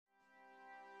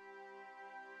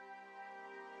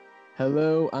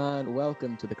Hello and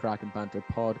welcome to the Crack and Banter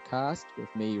podcast with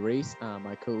me, Reese, and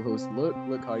my co-host, Luke.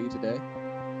 Luke, how are you today?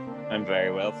 I'm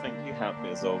very well, thank you. Happy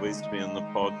as always to be on the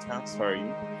podcast. How are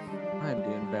you? I'm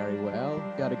doing very well.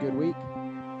 You had a good week?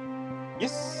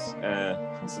 Yes,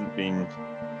 hasn't been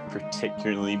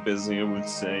particularly busy, I would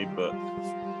say, but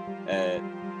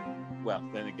well,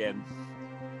 then again,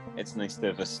 it's nice to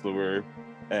have a slower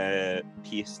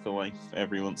pace to life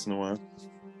every once in a while.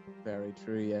 Very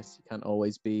true. Yes, you can't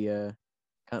always be at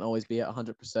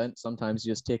 100%. Sometimes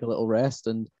you just take a little rest.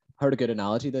 And I heard a good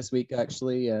analogy this week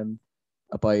actually,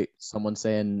 about someone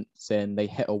saying they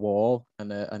hit a wall,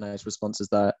 and a nice response is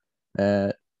that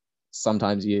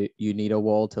sometimes you need a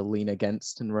wall to lean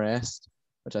against and rest,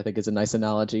 which I think is a nice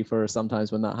analogy for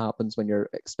sometimes when that happens, when you're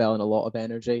expelling a lot of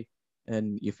energy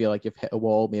and you feel like you've hit a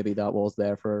wall. Maybe that wall's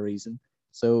there for a reason.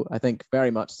 So I think very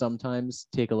much sometimes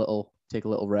take a little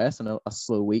rest, and a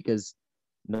slow week is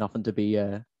nothing to be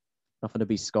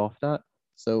scoffed at.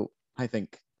 So I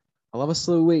think I love a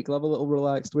slow week, love a little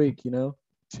relaxed week,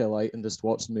 chill out and just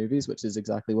watch movies, which is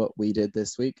exactly what we did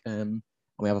this week. And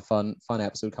we have a fun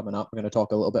episode coming up. We're going to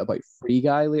talk a little bit about Free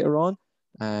Guy later on.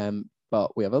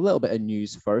 But we have a little bit of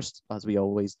news first, as we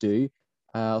always do.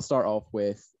 I'll start off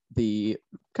with the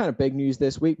kind of big news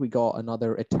this week. We got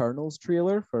another Eternals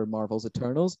trailer for Marvel's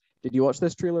Eternals. Did you watch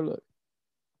this trailer, Luke?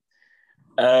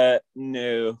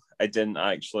 No, I didn't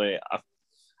actually.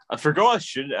 I forgot I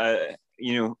should. I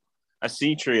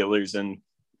see trailers and,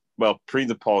 well, pre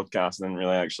the podcast, I didn't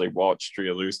really actually watch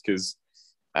trailers because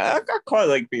I quite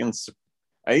like being.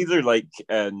 I either like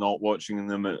not watching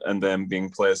them and then being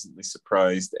pleasantly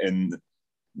surprised in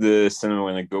the cinema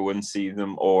when I go and see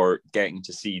them, or getting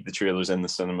to see the trailers in the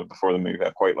cinema before the movie. I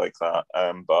quite like that.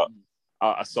 But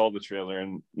I saw the trailer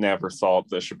and never thought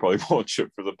that I should probably watch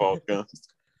it for the podcast.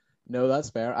 No, that's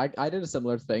fair. I did a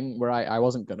similar thing where I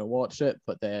wasn't going to watch it,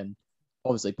 but then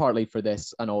obviously partly for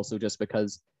this and also just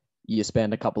because you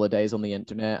spend a couple of days on the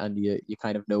internet and you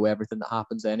kind of know everything that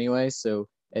happens anyway. So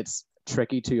it's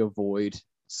tricky to avoid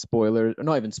spoilers, or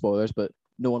not even spoilers, but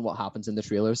knowing what happens in the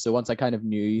trailers. So once I kind of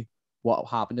knew what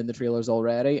happened in the trailers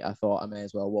already, I thought I may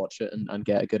as well watch it and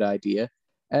get a good idea.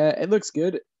 It looks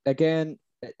good. Again,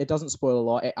 it doesn't spoil a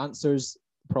lot. It answers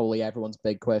probably everyone's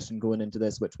big question going into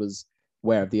this, which was,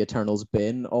 where have the Eternals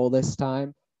been all this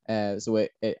time? So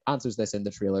it answers this in the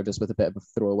trailer just with a bit of a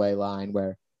throwaway line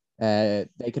where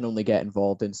they can only get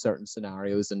involved in certain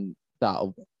scenarios, and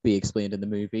that'll be explained in the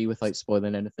movie without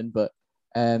spoiling anything. But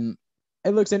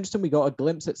it looks interesting. We got a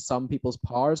glimpse at some people's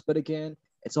powers, but again,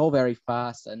 it's all very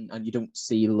fast and you don't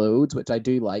see loads, which I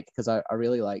do like because I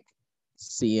really like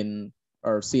seeing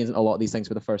a lot of these things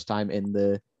for the first time in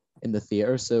the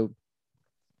theater. So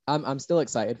I'm still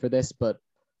excited for this, but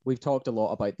we've talked a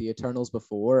lot about the Eternals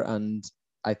before, and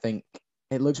I think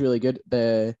it looks really good.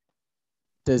 The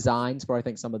designs for, I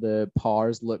think, some of the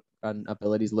powers look and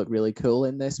abilities look really cool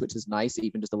in this, which is nice.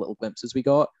 Even just the little glimpses we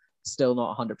got. Still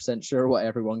not 100% sure what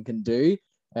everyone can do.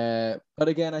 But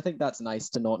again, I think that's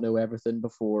nice to not know everything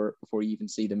before you even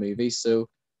see the movie. So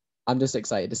I'm just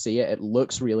excited to see it. It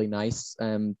looks really nice.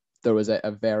 There was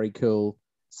a very cool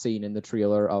scene in the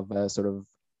trailer of a sort of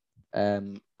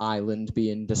island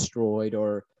being destroyed,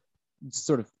 or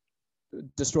sort of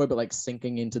destroyed but like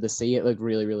sinking into the sea. It looked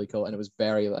really, really cool, and it was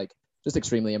very like just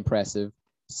extremely impressive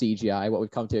CGI, what we've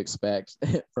come to expect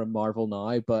from Marvel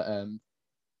now. But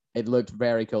it looked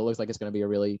very cool. It looks like it's going to be a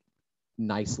really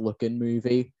nice looking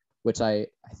movie, which I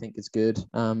think is good.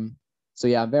 So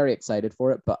yeah, I'm very excited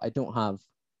for it, but I don't have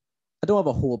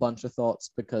a whole bunch of thoughts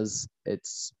because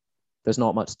there's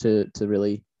not much to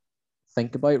really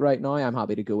think about right now. I'm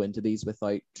happy to go into these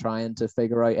without trying to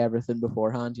figure out everything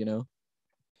beforehand,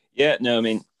 Yeah, no, I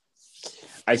mean,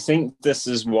 I think this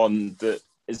is one that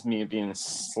is maybe in a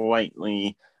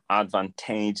slightly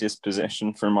advantageous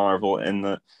position for Marvel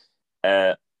in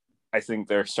that I think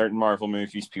there are certain Marvel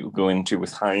movies people go into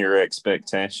with higher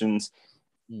expectations.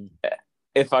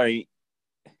 I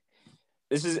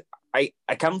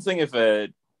can't think of a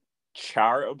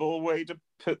charitable way to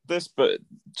put this, but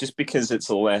just because it's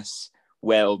a less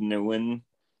well-known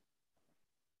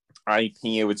IP,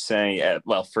 I would say,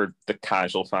 well, for the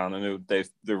casual fan, I know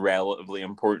they're relatively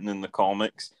important in the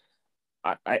comics.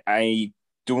 I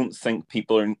don't think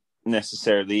people are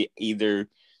necessarily either,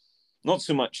 not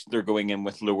so much they're going in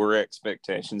with lower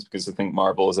expectations, because I think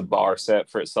Marvel is a bar set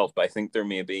for itself, but I think there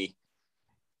may be,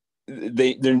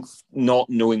 they're not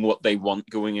knowing what they want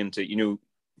going into,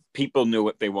 people know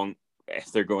what they want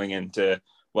if they're going into,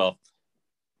 well,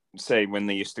 say when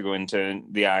they used to go into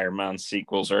the Iron Man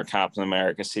sequels or a Captain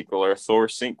America sequel or a Thor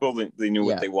sequel, they knew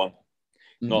what they want.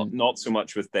 Not so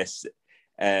much with this.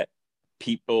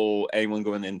 anyone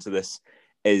going into this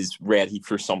is ready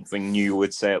for something new, I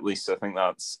would say, at least. I think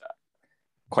that's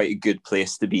quite a good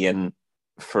place to be in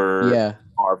for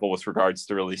Marvel with regards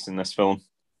to releasing this film.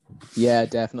 Yeah,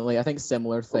 definitely. I think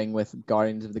similar thing with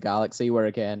Guardians of the Galaxy, where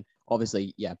again,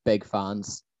 obviously, big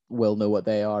fans will know what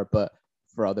they are, but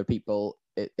for other people,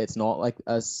 it's not like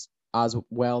as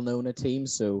well known a team.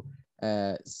 So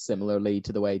similarly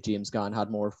to the way James Gunn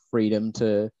had more freedom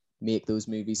to make those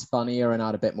movies funnier and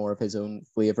add a bit more of his own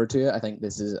flavor to it, I think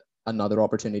this is another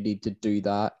opportunity to do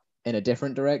that in a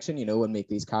different direction, and make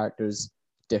these characters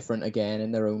different again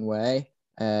in their own way,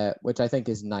 which I think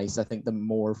is nice. I think the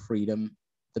more freedom,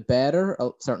 the better,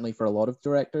 certainly for a lot of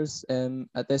directors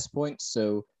at this point.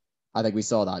 So I think we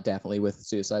saw that definitely with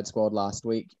Suicide Squad last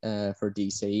week for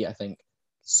DC. I think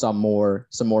some more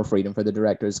freedom for the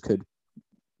directors could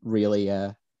really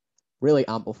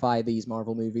amplify these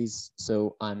Marvel movies.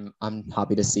 So I'm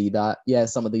happy to see that. Yeah,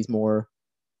 some of these more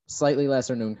slightly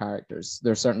lesser known characters,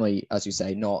 they're certainly, as you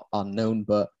say, not unknown,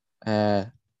 but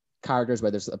characters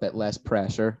where there's a bit less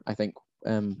pressure, I think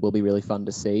will be really fun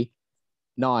to see.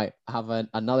 Now, I have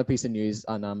another piece of news,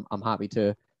 and I'm happy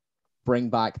to bring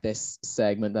back this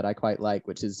segment that I quite like,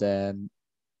 which is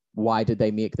why did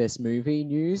they make this movie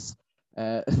news?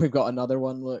 We've got another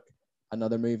one. Look,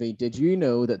 another movie. Did you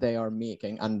know that they are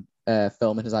making, and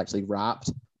filming has actually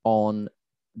wrapped on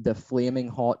the Flaming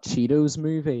Hot Cheetos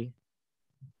movie?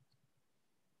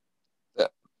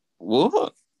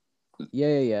 What?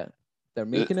 Yeah. They're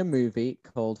making a movie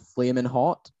called Flamin'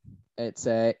 Hot. It's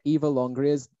Eva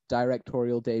Longria's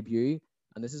directorial debut,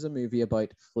 and this is a movie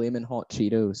about Flamin' Hot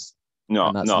Cheetos. No,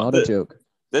 and that's not a joke.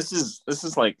 This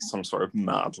is like some sort of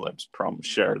Mad Libs prom,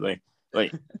 surely.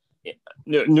 Like,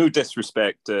 no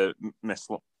disrespect to Miss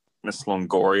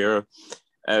Longoria,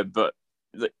 but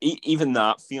even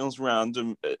that feels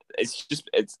random.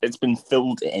 It's been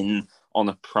filled in on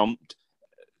a prompt.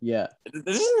 Yeah,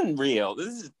 this isn't real.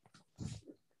 This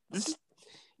is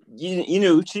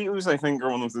Cheetos, I think, are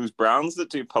one of those brands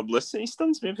that do publicity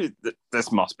stunts. Maybe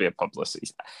this must be a publicity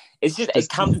stunt. It's just it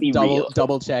can't be real.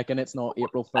 Double checking it's not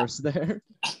April 1st there.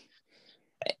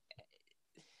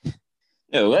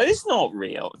 No, it's not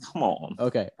real. Come on.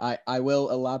 Okay, I will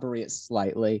elaborate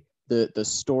slightly. The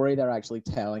story they're actually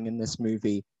telling in this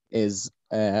movie is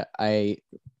a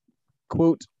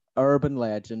quote urban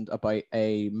legend about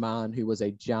a man who was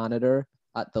a janitor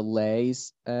at the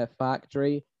Lay's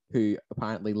factory, who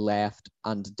apparently left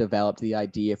and developed the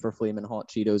idea for Flamin' Hot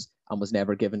Cheetos and was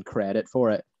never given credit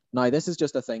for it. Now, this is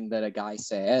just a thing that a guy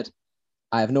said.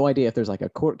 I have no idea if there's like a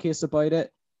court case about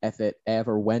it, if it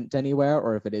ever went anywhere,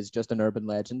 or if it is just an urban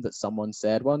legend that someone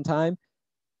said one time.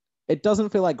 It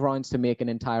doesn't feel like grounds to make an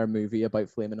entire movie about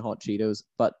Flamin' Hot Cheetos,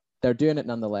 but they're doing it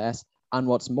nonetheless. And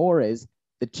what's more is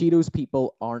the Cheetos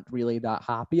people aren't really that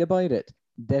happy about it.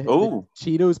 The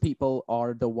Cheetos people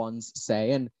are the ones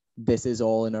saying, this is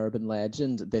all an urban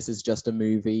legend. This is just a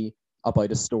movie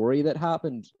about a story that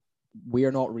happened.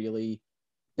 They're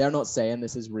not saying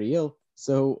this is real.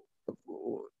 So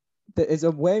it's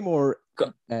a way more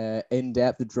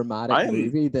in-depth, dramatic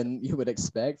movie than you would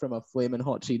expect from a Flamin'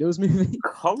 Hot Cheetos movie.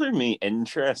 Color me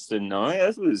interested now.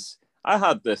 I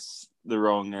had the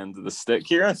wrong end of the stick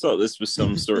here. I thought this was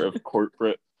some sort of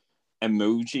corporate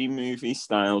emoji movie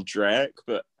style drag,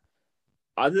 but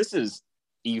this is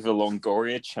Eva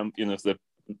Longoria, champion of the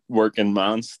working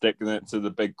man, sticking it to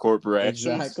the big corporations.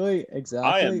 Exactly.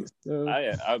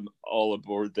 I'm all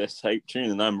aboard this hype train,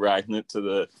 and I'm riding it to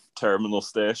the terminal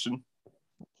station.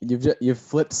 You've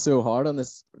flipped so hard on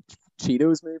this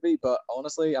Cheetos movie, but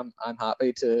honestly, I'm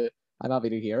happy to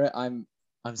hear it. I'm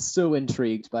so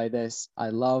intrigued by this. I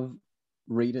love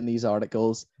reading these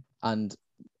articles, and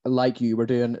like you, we're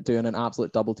doing an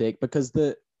absolute double take, because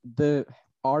the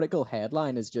article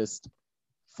headline is just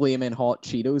Flamin' Hot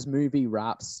Cheetos movie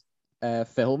wraps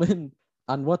filming,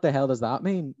 and what the hell does that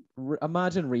mean?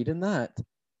 Imagine reading that.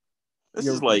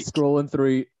 You're like scrolling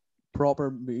through proper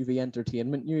movie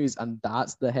entertainment news, and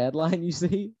that's the headline you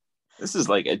see. This is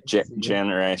like a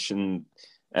Generation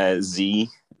Z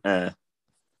Aaron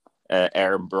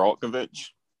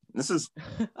Brockovich.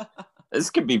 This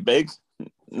could be big.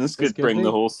 This could bring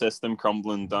the whole system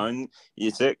crumbling down.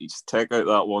 You just take out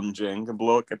that one Jenga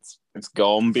block, it's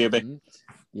gone, baby. Mm-hmm.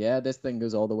 Yeah, this thing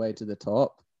goes all the way to the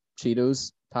top.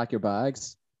 Cheetos, pack your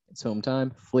bags. It's home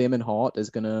time. Flamin' Hot is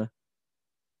gonna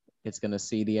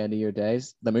see the end of your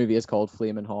days. The movie is called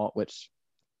Flamin' Hot, which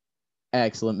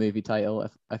excellent movie title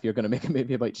if you're gonna make a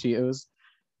movie about Cheetos.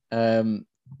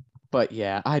 But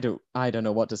yeah, I don't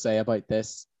know what to say about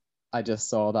this. I just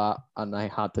saw that and I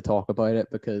had to talk about it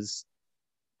because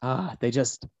they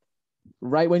just,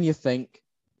 right when you think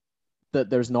that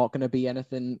there's not going to be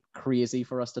anything crazy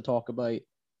for us to talk about.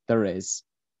 There is.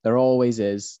 There always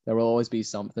is. There will always be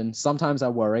something. Sometimes I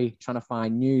worry trying to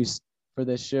find news for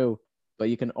this show, but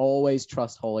you can always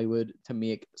trust Hollywood to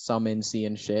make some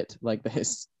insane shit like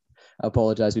this. I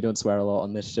apologize, we don't swear a lot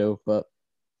on this show, but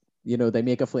they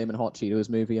make a Flamin' Hot Cheetos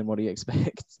movie, and what do you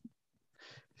expect?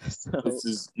 So, this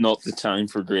is not the time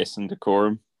for grace and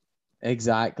decorum.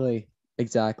 Exactly.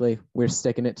 We're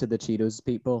sticking it to the Cheetos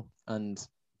people, and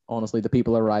honestly, the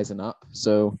people are rising up.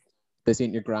 So this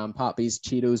ain't your grandpappy's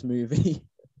Cheetos movie.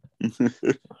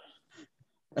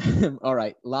 All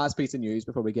right, last piece of news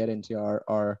before we get into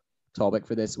our topic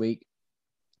for this week.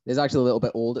 It's actually a little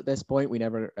bit old at this point. We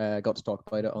never got to talk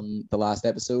about it on the last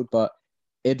episode, but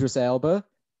Idris Elba,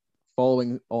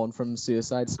 following on from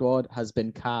Suicide Squad, has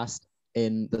been cast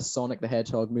in the Sonic the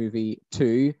Hedgehog movie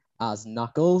 2 as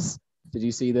Knuckles. Did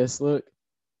you see this, Luke?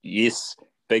 Yes,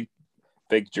 big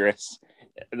dress.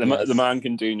 The man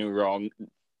can do no wrong.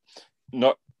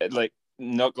 Not like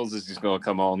Knuckles is just going to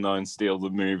come on now and steal the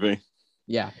movie.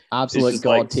 Yeah, absolute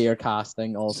god tier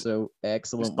casting. Also,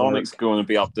 excellent. Sonic's going to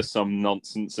be up to some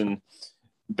nonsense and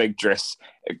big dress,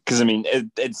 because I mean,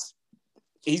 it's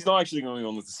he's not actually going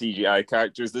on with the CGI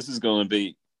characters. This is going to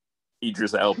be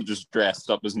Idris Elba just dressed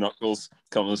up as Knuckles,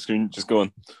 coming on the screen, just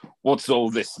going, "What's all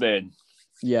this then?"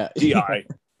 Yeah, Di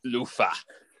Lufa.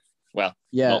 Well,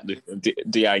 yeah, not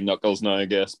Di Knuckles now, I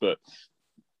guess, but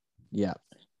yeah,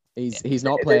 he's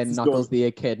not playing Knuckles the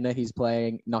Echidna. He's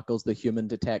playing Knuckles the human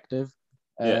detective.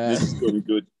 This is going to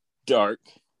go dark.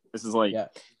 This is like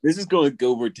this is going to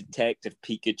go where Detective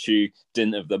Pikachu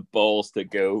didn't have the balls to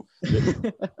go.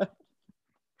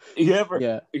 You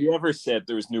ever said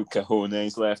there was no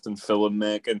cojones left in film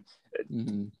making?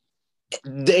 Mm-hmm.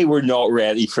 They were not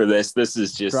ready for this. This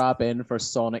is just strap in for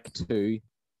Sonic 2,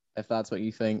 if that's what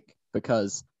you think,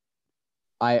 because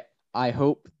I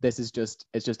hope this is just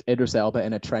Idris Elba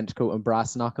in a trench coat and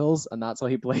brass knuckles, and that's how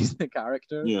he plays the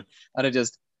character. Yeah, and it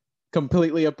just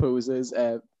completely opposes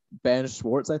Ben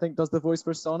Schwartz, I think, does the voice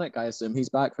for Sonic. I assume he's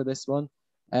back for this one.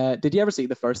 Did you ever see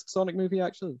the first Sonic movie,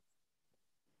 actually?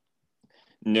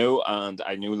 No, and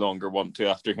I no longer want to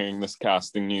after hearing this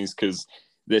casting news, because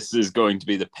this is going to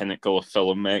be the pinnacle of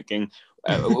filmmaking.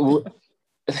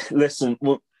 Listen,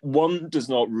 one does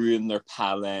not ruin their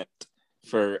palette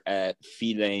for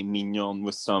filet mignon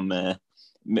with some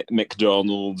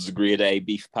McDonald's grade A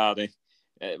beef patty.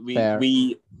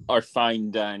 We are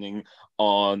fine dining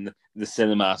on the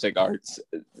cinematic arts.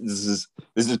 This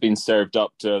has been served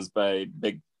up to us by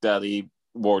Big Daddy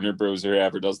Warner Bros. Or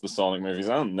whoever does the Sonic movies.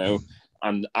 I don't know,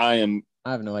 and I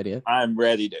have no idea. I'm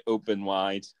ready to open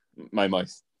wide my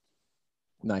mouth.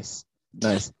 Nice.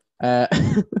 I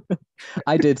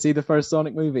did see the first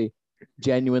Sonic movie.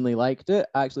 Genuinely liked it.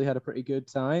 Actually had a pretty good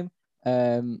time.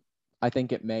 I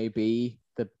think it may be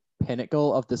the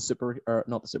pinnacle of the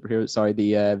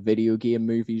video game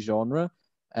movie genre.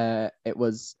 It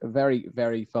was a very,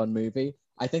 very fun movie.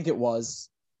 I think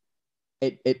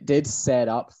it did set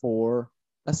up for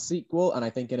a sequel, and I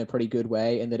think in a pretty good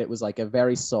way, in that it was like a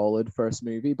very solid first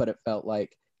movie, but it felt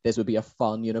like this would be a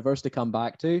fun universe to come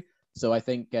back to. So I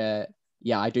think, I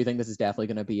do think this is definitely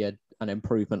going to be an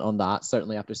improvement on that,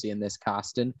 certainly after seeing this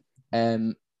casting.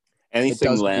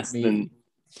 Anything less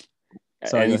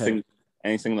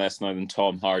now than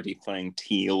Tom Hardy playing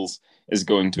Tails is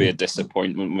going to be a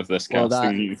disappointment with this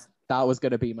casting. That was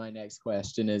going to be my next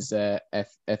question, is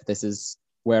if this is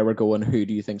where we're going, who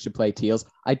do you think should play Tails?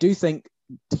 I do think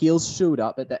Tails showed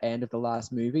up at the end of the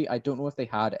last movie. I don't know if they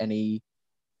had any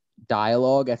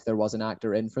dialogue, if there was an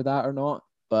actor in for that or not,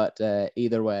 but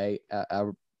either way,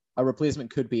 a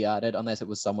replacement could be added unless it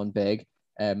was someone big.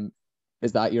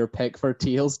 Is that your pick for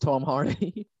Tails, Tom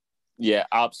Hardy? Yeah,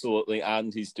 absolutely.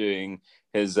 And he's doing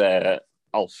his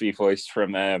Alfie voice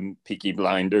from Peaky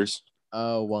Blinders.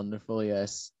 Oh, wonderful.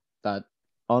 Yes. That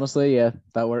honestly, yeah,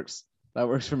 that works. That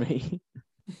works for me.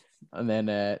 And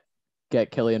then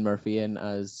get Cillian Murphy in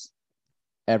as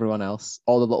everyone else,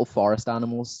 all the little forest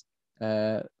animals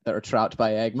that are trapped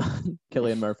by Eggman.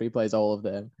 Cillian Murphy plays all of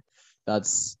them.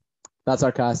 That's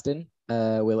our casting.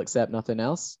 We'll accept nothing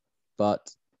else. But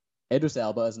Idris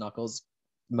Elba as Knuckles,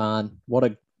 man,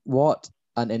 what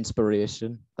an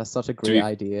inspiration. That's such a great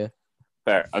idea.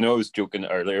 Fair. I know I was joking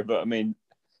earlier, but I mean,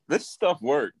 this stuff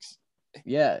works.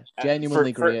 Yeah,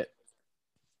 genuinely great.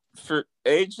 For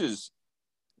ages,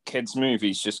 kids'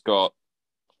 movies just got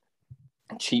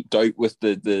cheaped out with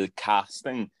the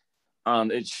casting,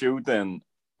 and it showed then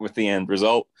with the end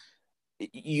result.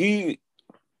 You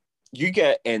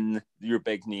get in your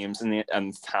big names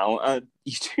and talent,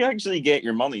 you do actually get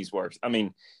your money's worth. I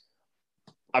mean,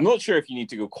 I'm not sure if you need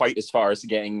to go quite as far as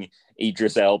getting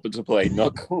Idris Elba to play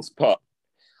Knuckles, but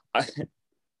I,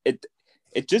 it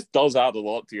it just does add a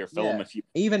lot to your film if you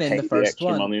even in pay the the first extra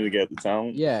one, money to get the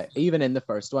talent. yeah, even in the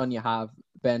first one, you have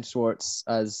Ben Schwartz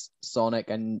as Sonic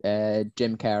and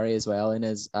Jim Carrey as well in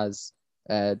as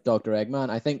Dr. Eggman.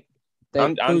 I think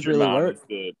And those Andrew really Mann work. is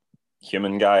the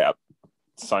human guy.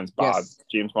 Sounds bad. Yes.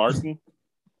 James Marsden.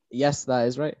 Yes, that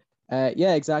is right.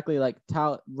 Yeah, exactly. Like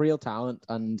real talent,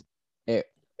 and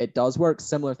it does work.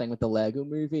 Similar thing with the Lego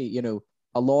Movie. You know,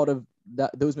 a lot of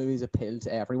those movies appeal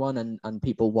to everyone, and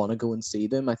people want to go and see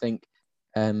them. I think,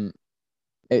 as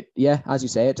you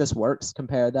say, it just works.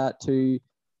 Compare that to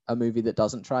a movie that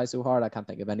doesn't try so hard. I can't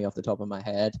think of any off the top of my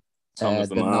head. Son of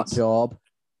the Nut Mask. Job,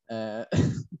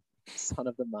 Son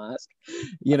of the Mask.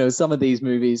 You know, some of these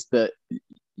movies that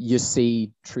you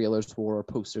see trailers for or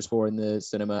posters for in the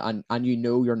cinema, and you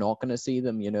know you're not going to see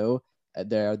them. You know,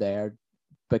 they're there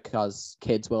because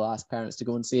kids will ask parents to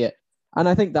go and see it, and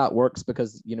I think that works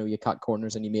because you know you cut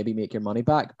corners and you maybe make your money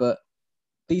back. But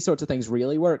these sorts of things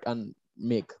really work and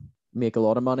make a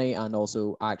lot of money, and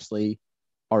also actually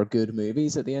are good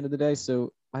movies at the end of the day.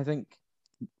 So I think,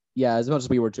 yeah, as much as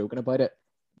we were joking about it,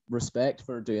 respect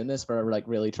for doing this, for like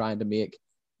really trying to make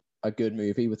a good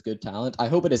movie with good talent. I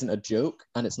hope it isn't a joke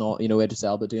and it's not, you know, Idris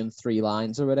Elba doing 3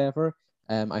 lines or whatever.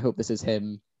 I hope this is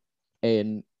him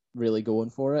in really going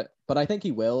for it. But I think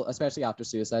he will, especially after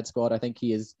Suicide Squad. I think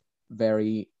he is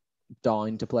very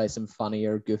down to play some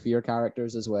funnier, goofier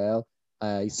characters as well.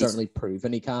 He's certainly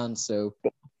proven he can. So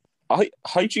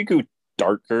how'd you go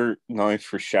darker now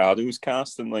for Shadows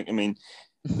casting? Like, I mean,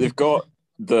 they've got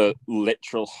the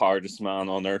literal hardest man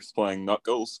on earth playing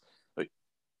Knuckles.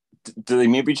 Do they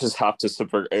maybe just have to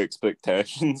subvert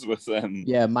expectations with them?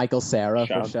 Yeah, Michael Cera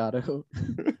for Shadow.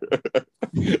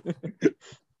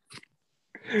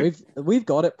 We've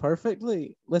got it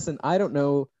perfectly. Listen, I don't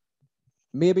know.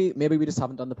 Maybe we just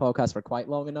haven't done the podcast for quite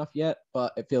long enough yet,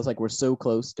 but it feels like we're so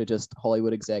close to just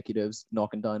Hollywood executives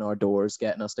knocking down our doors,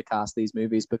 getting us to cast these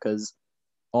movies, because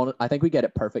I think we get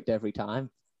it perfect every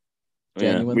time.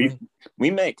 Genuinely. Yeah,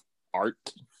 we make art.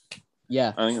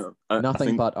 Yeah,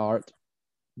 nothing but art.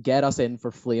 Get us in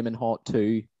for Flamin' Hot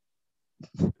 2.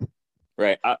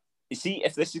 Right. You see,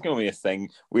 if this is going to be a thing,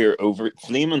 we're over it.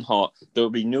 Flamin' Hot. There will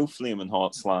be no Flamin'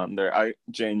 Hot slander. I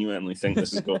genuinely think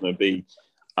this is going to be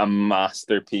a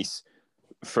masterpiece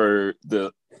for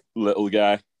the little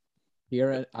guy.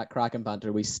 Here at Kraken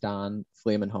Banter, we stand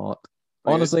Flamin' Hot.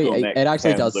 Honestly, it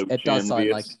actually does. It does sound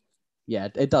like, yeah,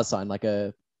 it does sound like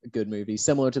a good movie,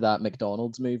 similar to that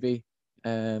McDonald's movie.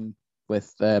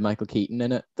 With Michael Keaton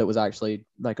in it, that was actually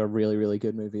like a really, really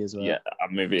good movie as well. Yeah, that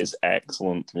movie is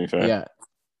excellent, to be fair. Yeah,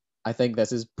 I think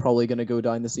this is probably going to go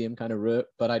down the same kind of route,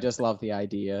 but I just love the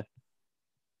idea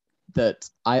that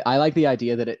I like the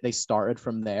idea that they started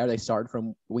from there. They started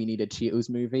from we need a Cheetos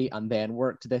movie and then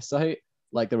worked this out.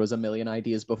 Like there was a million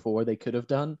ideas before they could have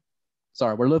done.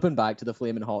 Sorry, we're looping back to the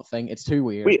Flamin' Hot thing. It's too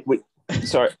weird. Wait.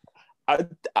 Sorry.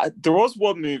 There was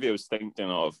one movie I was thinking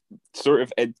of. Sort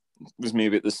of, it was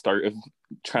maybe at the start of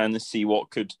trying to see what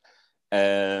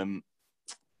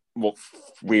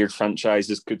weird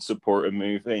franchises could support a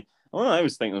movie. Well, I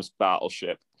was thinking it was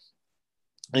Battleship.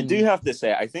 I do have to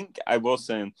say, I think I was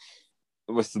saying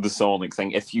with the Sonic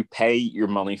thing, if you pay your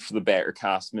money for the better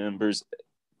cast members,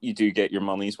 you do get your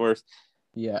money's worth.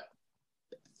 Yeah.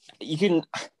 You can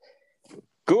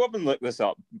go up and look this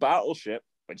up. Battleship,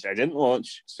 which I didn't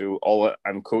watch, so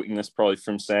I'm quoting this probably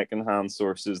from secondhand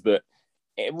sources, that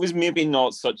it was maybe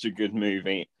not such a good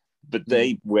movie, but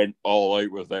they went all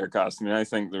out with their casting. I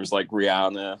think there's like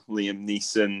Rihanna, Liam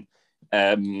Neeson,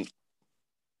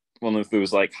 one of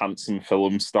those like handsome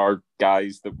film star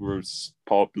guys that was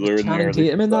popular in there. Channing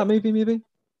Tatum in that movie, maybe?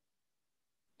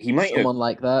 He might someone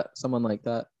like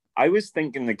that. I was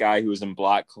thinking the guy who was in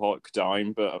Black Hawk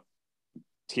Down, but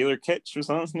Taylor Kitsch, was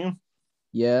that his name?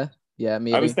 Yeah,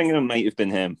 maybe. I was thinking it might have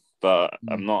been him, but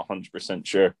I'm not 100%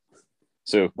 sure.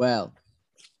 So, well,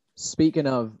 speaking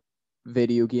of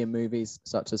video game movies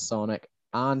such as Sonic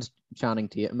and Channing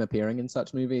Tatum appearing in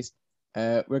such movies,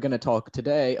 we're going to talk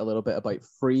today a little bit about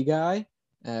Free Guy.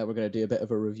 We're going to do a bit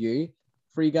of a review.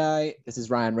 Free Guy, this is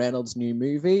Ryan Reynolds' new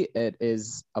movie. It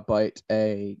is about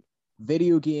a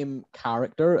video game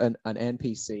character, an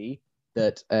NPC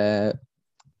that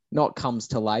not comes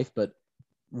to life, but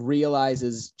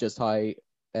realizes just how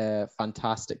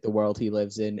fantastic the world he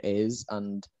lives in is,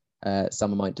 and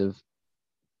some amount of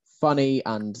funny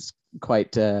and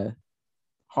quite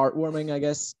heartwarming, I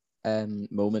guess,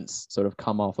 moments sort of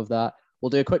come off of that. We'll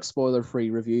do a quick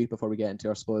spoiler-free review before we get into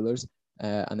our spoilers,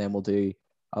 and then we'll do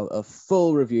a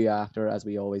full review after, as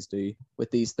we always do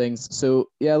with these things. So,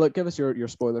 yeah, look, give us your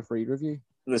spoiler-free review.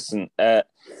 listen,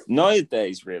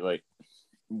 nowadays, really,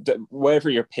 whatever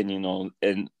your opinion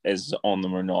is on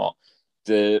them or not,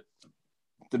 the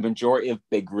majority of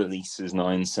big releases now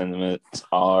in cinemas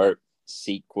are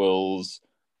sequels,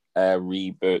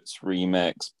 reboots,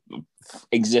 remakes,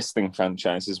 existing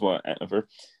franchises, whatever.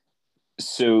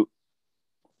 So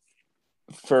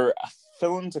for a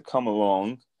film to come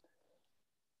along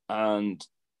and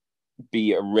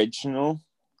be original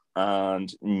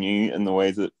and new in the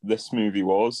way that this movie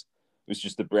was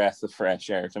just a breath of fresh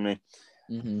air to me.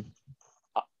 Mm-hmm.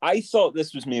 I thought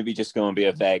this was maybe just going to be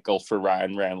a vehicle for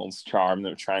Ryan Reynolds' charm that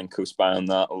would try and coast by on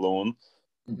that alone.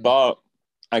 Mm-hmm. But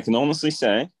I can honestly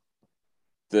say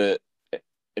that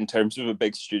in terms of a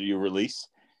big studio release,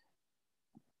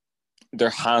 there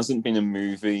hasn't been a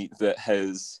movie that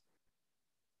has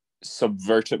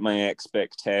subverted my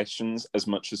expectations as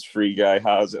much as Free Guy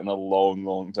has in a long,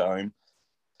 long time.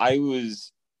 I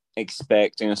was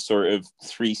expecting a sort of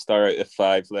 3-star out of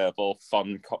 5 level,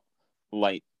 fun,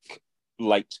 light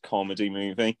comedy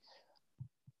movie.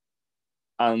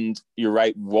 And you're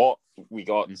right, what we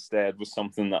got instead was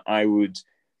something that I would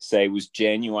say was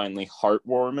genuinely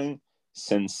heartwarming,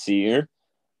 sincere,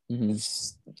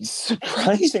 Mm-hmm.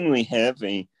 surprisingly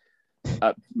heavy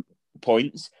at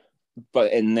points,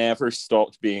 but it never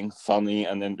stopped being funny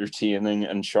and entertaining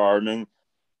and charming.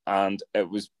 And it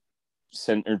was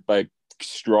centered by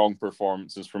strong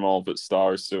performances from all of its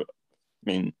stars. So, I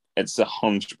mean, it's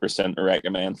 100% a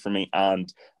recommend for me.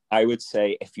 And I would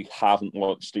say if you haven't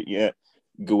watched it yet,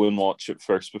 go and watch it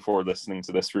first before listening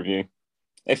to this review.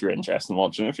 If you're interested in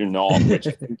watching it, if you're not, which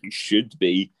I think you should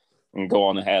be, and go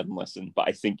on ahead and listen. But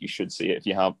I think you should see it if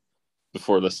you have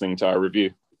before listening to our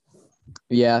review.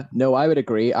 Yeah, no, I would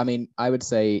agree. I mean, I would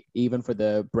say even for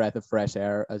the breath of fresh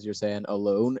air, as you're saying,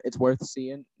 alone, it's worth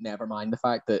seeing. Never mind the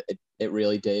fact that it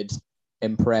really did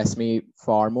impress me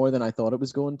far more than I thought it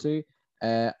was going to.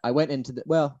 I went into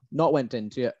not went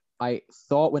into it. I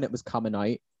thought when it was coming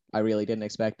out, I really didn't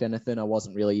expect anything. I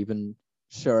wasn't really even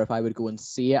sure if I would go and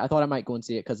see it. I thought I might go and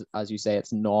see it because, as you say,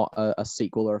 it's not a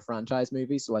sequel or a franchise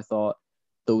movie. So I thought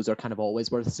those are kind of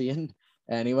always worth seeing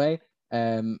anyway.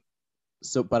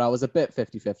 But I was a bit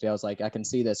 50-50. I was like, I can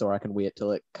see this or I can wait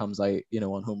till it comes out,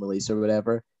 on home release or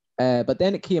whatever. But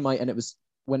then it came out, and it was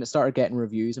when it started getting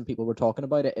reviews and people were talking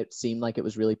about it, it seemed like it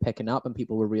was really picking up and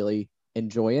people were really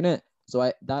enjoying it.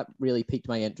 So that really piqued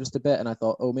my interest a bit. And I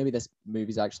thought, oh, maybe this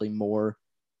movie's actually more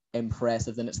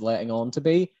impressive than it's letting on to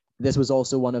be. This was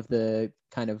also one of the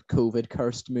kind of COVID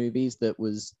cursed movies that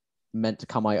was meant to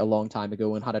come out a long time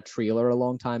ago and had a trailer a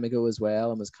long time ago as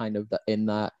well, and was kind of in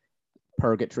that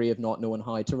purgatory of not knowing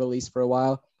how to release for a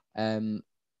while.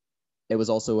 It was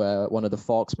also one of the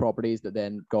Fox properties that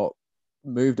then got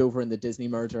moved over in the Disney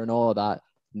merger and all of that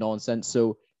nonsense.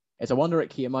 So it's a wonder it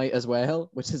came out as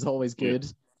well, which is always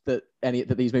good that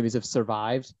these movies have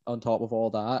survived on top of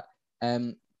all that.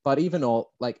 But even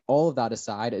all of that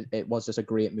aside, it was just a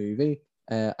great movie.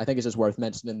 I think it's just worth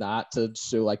mentioning that to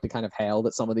show the kind of hell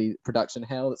that some of the production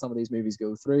hell that some of these movies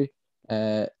go through.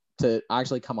 To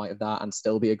actually come out of that and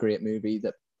still be a great movie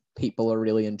that people are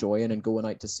really enjoying and going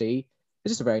out to see.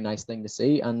 It's just a very nice thing to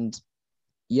see. And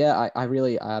yeah, I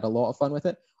had a lot of fun with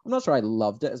it. I'm not sure I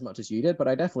loved it as much as you did, but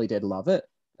I definitely did love it.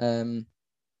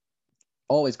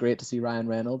 Always great to see Ryan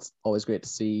Reynolds. Always great to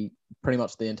see pretty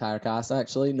much the entire cast,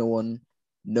 actually. No one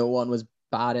was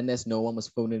bad in this. No one was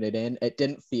phoning it in. It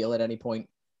didn't feel at any point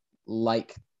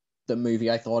like the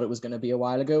movie I thought it was going to be a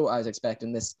while ago. I was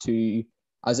expecting this to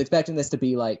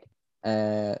be like,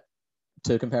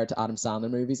 to compare it to Adam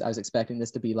Sandler movies, I was expecting this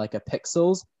to be like a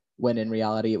Pixels, when in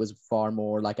reality it was far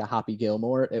more like a Happy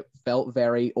Gilmore. It felt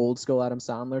very old school Adam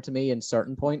Sandler to me in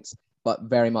certain points, but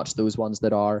very much those ones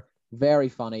that are very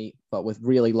funny, but with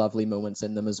really lovely moments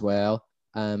in them as well.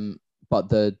 But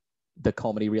the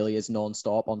comedy really is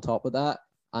non-stop on top of that.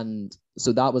 And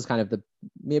so that was kind of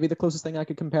maybe the closest thing I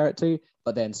could compare it to,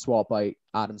 but then swap out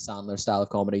Adam Sandler style of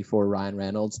comedy for Ryan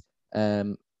Reynolds.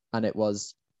 And it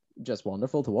was just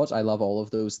wonderful to watch. I love all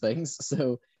of those things.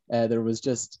 So there was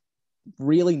just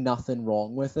really nothing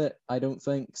wrong with it, I don't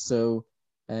think. So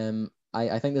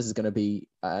I think this is going to be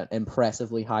an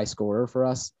impressively high scorer for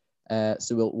us.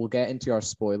 So we'll get into our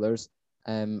spoilers.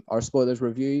 Our spoilers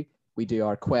review, we do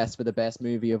our quest for the best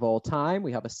movie of all time.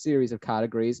 We have a series of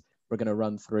categories we're going to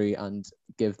run through and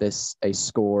give this a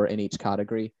score in each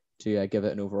category to give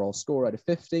it an overall score out of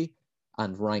 50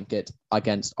 and rank it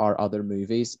against our other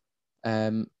movies.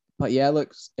 But yeah,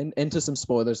 look, into some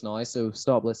spoilers now, so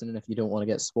stop listening if you don't want to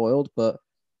get spoiled. But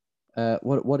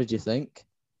what did you think?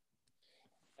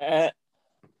 I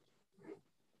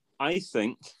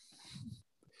think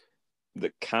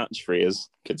the catchphrase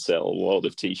could sell a lot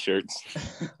of t-shirts.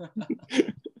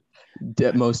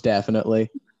 Most definitely.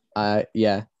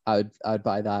 Yeah, I'd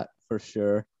buy that for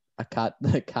sure. A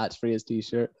catchphrase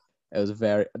t-shirt. It was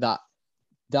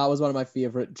that was one of my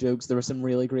favorite jokes. There were some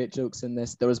really great jokes in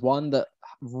this. There was one that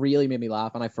really made me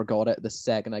laugh, and I forgot it the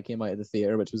second I came out of the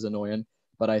theater, which was annoying.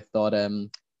 But I thought,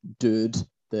 dude,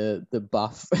 the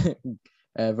buff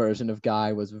version of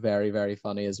Guy was very, very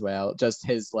funny as well. Just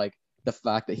his like the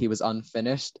fact that he was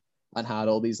unfinished and had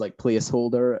all these like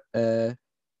placeholder, as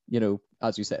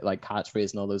you said, like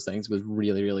catchphrase and all those things was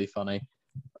really, really funny.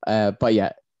 But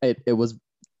yeah, it was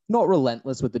not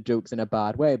relentless with the jokes in a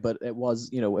bad way, but it was,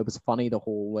 it was funny the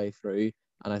whole way through,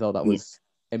 and I thought that was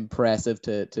impressive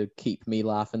to keep me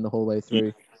laughing the whole way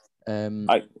through.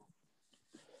 I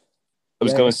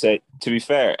was going to say, to be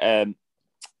fair,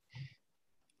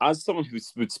 as someone who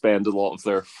would spend a lot of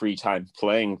their free time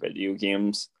playing video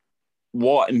games,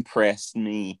 what impressed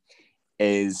me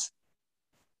is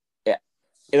it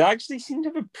actually seemed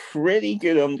to have a pretty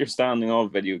good understanding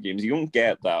of video games. You don't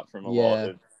get that from a lot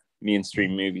of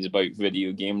mainstream movies about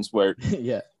video games where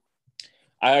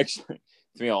I actually,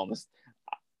 to be honest,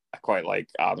 I quite like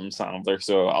Adam Sandler,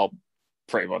 so I'll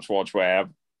pretty much watch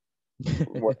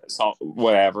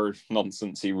whatever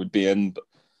nonsense he would be in. But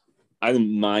I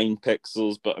didn't mind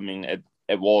Pixels, but I mean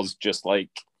it was just like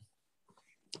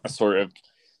a sort of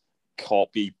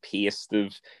copy paste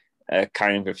of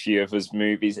kind of a few of his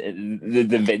movies.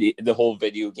 The whole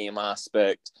video game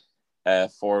aspect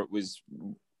for it was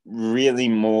really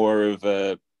more of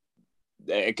a.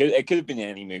 It could have been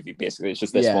any movie basically. It's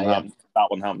just this one happened. That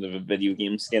one happened to have a video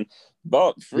game skin,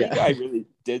 but Free Guy really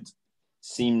did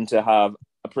seem to have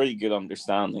a pretty good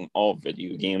understanding of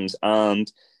video games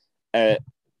and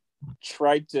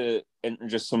tried to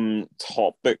introduce some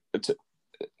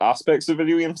aspects of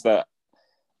video games that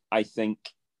I think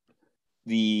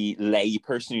the lay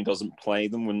person who doesn't play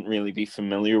them wouldn't really be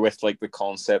familiar with, like the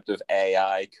concept of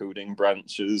AI coding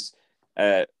branches,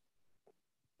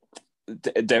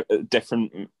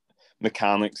 different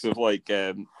mechanics of like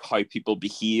how people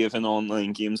behave in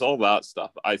online games, all that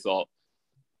stuff. I thought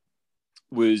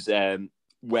was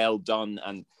well done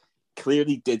and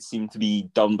clearly did seem to be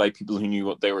done by people who knew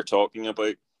what they were talking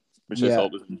about, which I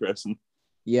thought was interesting.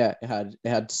 Yeah, it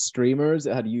had streamers,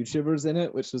 it had YouTubers in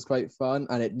it, which was quite fun,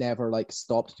 and it never like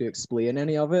stopped to explain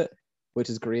any of it, which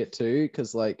is great too.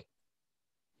 Because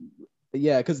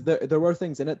there were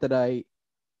things in it that I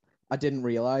didn't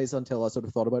realize until I sort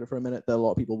of thought about it for a minute that a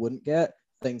lot of people wouldn't get.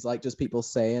 Things like just people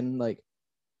saying like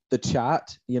the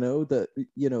chat,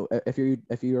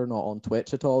 if you're not on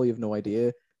Twitch at all, you have no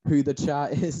idea who the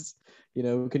chat is.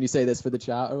 Can you say this for the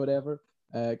chat or whatever?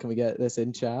 Can we get this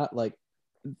in chat? Like,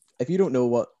 if you don't know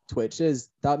what Twitch is,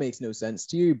 that makes no sense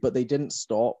to you, but they didn't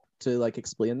stop to like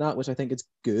explain that, which I think is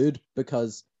good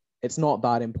because it's not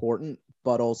that important,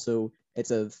 but also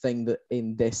it's a thing that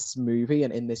in this movie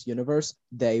and in this universe,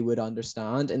 they would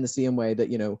understand in the same way that,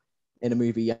 in a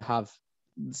movie you have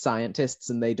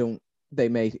scientists and they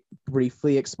may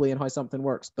briefly explain how something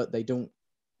works, but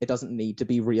it doesn't need to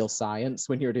be real science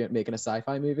when you're making a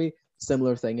sci-fi movie.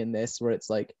 Similar thing in this where it's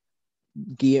like,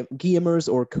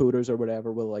 gamers or coders or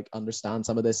whatever will like understand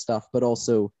some of this stuff, but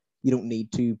also you don't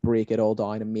need to break it all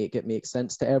down and make it make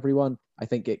sense to everyone. I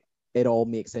think it all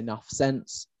makes enough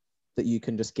sense that you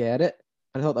can just get it.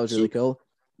 And I thought that was really cool.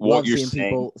 What you're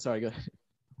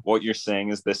saying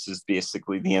is this is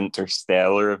basically the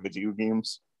Interstellar of video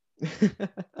games.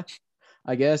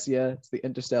 I guess, yeah, it's the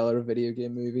Interstellar of video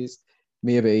game movies.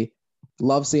 Maybe.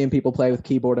 Love seeing people play with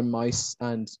keyboard and mouse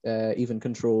and even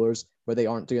controllers where they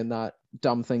aren't doing that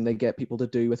dumb thing they get people to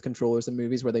do with controllers in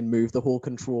movies where they move the whole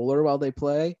controller while they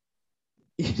play.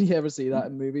 You ever see that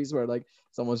in movies where like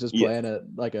someone's just playing an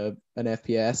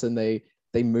FPS and they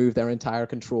move their entire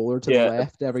controller to the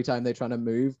left every time they're trying to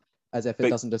move as if it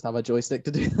doesn't just have a joystick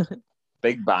to do that?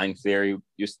 Big Bang Theory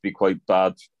used to be quite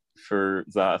bad for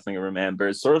that. I think I remember.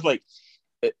 It's sort of like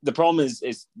the problem is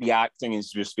the acting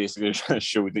is just basically trying to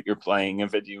show that you're playing a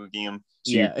video game.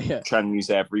 So you try and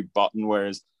use every button,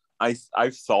 whereas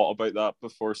I've thought about that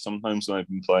before sometimes when I've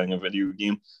been playing a video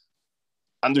game.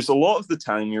 And there's a lot of the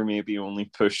time you're maybe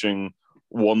only pushing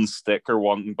one stick or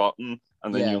one button,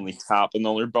 and then you only tap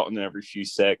another button every few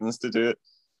seconds to do it.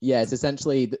 Yeah, it's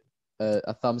essentially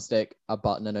a thumbstick, a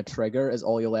button, and a trigger is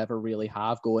all you'll ever really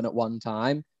have going at one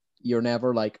time. You're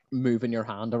never like moving your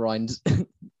hand around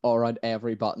around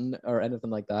every button or anything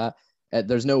like that.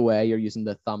 There's no way you're using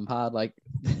the thumb pad like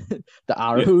the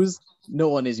arrows. No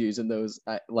one is using those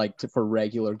for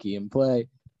regular gameplay.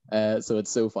 So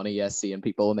it's so funny, seeing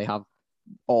people and they have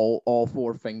all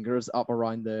four fingers up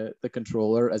around the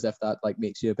controller as if that like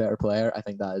makes you a better player. I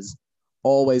think that is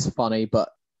always funny, but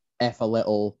a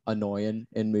little annoying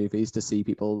in movies to see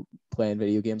people playing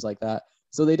video games like that.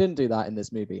 So they didn't do that in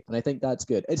this movie, and I think that's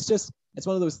good. It's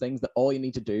one of those things that all you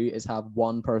need to do is have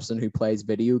one person who plays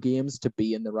video games to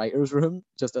be in the writer's room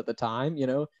just at the time, you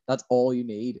know? That's all you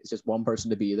need. It's just one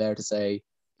person to be there to say,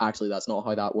 actually, that's not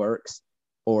how that works,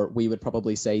 or we would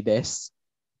probably say this,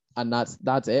 and that's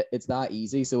it. It's that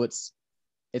easy. So it's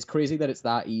crazy that it's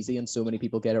that easy and so many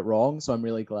people get it wrong. So I'm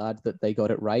really glad that they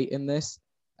got it right in this.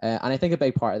 And I think a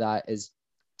big part of that is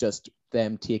just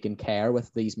them taking care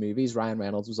with these movies. Ryan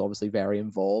Reynolds was obviously very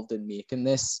involved in making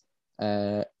this,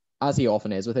 as he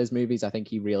often is with his movies. I think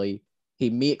he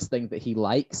makes things that he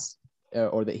likes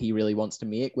or that he really wants to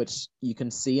make, which you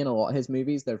can see in a lot of his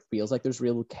movies. There feels like there's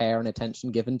real care and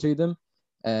attention given to them.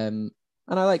 And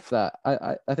I like that.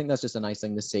 I think that's just a nice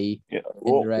thing to see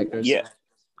in directors. Yeah.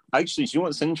 Actually, do you know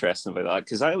what's interesting about that?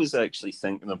 Because I was actually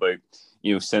thinking about,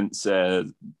 since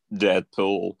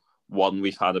Deadpool 1,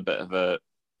 we've had a bit of a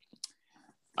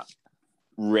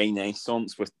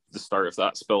renaissance with the start of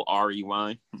that spell REY.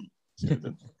 Nice.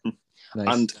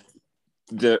 And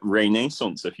the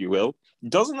renaissance, if you will,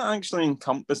 doesn't actually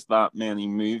encompass that many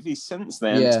movies since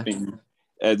then. It's been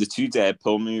the two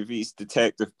Deadpool movies,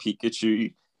 Detective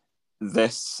Pikachu,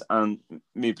 this, and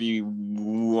maybe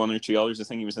one or two others. I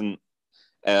think he was in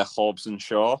Hobbs and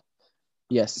Shaw.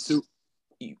 Yes. So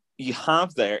you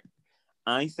have there,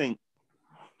 I think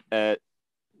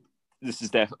this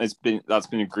is definitely that's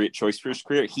been a great choice for his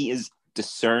career. He is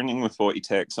discerning with what he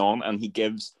takes on, and he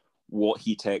gives what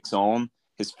he takes on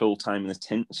his full time and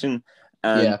attention.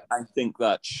 And I think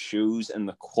that shows in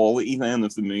the quality then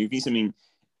of the movies. I mean,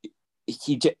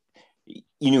 he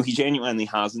genuinely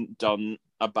hasn't done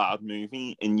a bad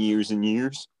movie in years and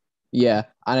years. Yeah,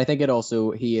 and I think it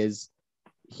also he's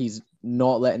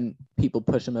not letting people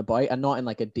push him about, and not in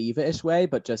like a diva-ish way,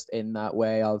 but just in that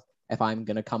way of, if I'm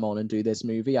going to come on and do this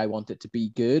movie, I want it to be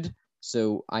good.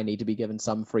 So I need to be given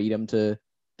some freedom to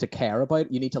care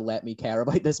about. You need to let me care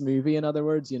about this movie, in other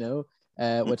words,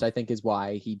 which I think is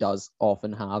why he does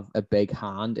often have a big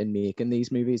hand in making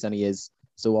these movies. And he is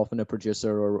so often a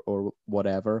producer or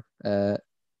whatever,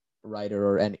 writer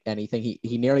or anything.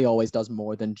 He nearly always does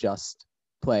more than just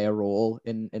play a role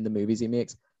in the movies he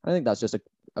makes. I think that's just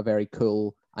a very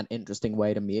cool and interesting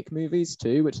way to make movies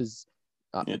too, which is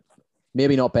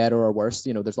maybe not better or worse.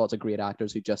 There's lots of great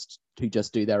actors who just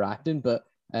do their acting, but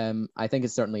I think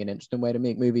it's certainly an interesting way to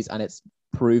make movies, and it's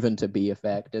proven to be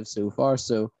effective so far.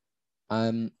 So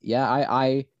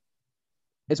I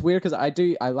it's weird because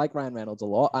I like Ryan Reynolds a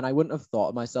lot, and I wouldn't have thought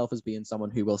of myself as being someone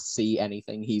who will see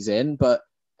anything he's in, but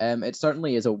it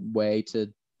certainly is a way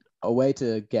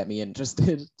to get me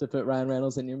interested to put Ryan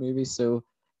Reynolds in your movies. So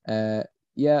that's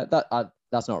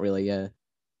not really an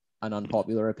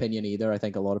unpopular opinion either. I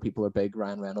think a lot of people are big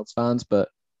Ryan Reynolds fans, but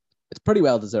it's pretty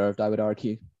well deserved, I would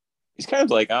argue. He's kind of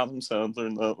like Adam Sandler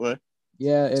in that way.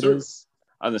 Yeah, it is.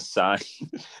 On the side,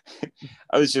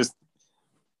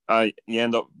 you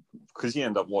end up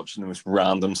watching the most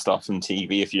random stuff on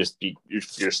TV if you're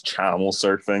just channel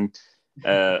surfing,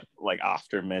 like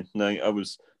after midnight. I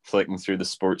was flicking through the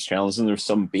sports channels and there was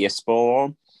some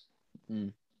baseball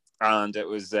on, and it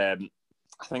was I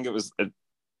think it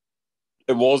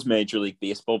was Major League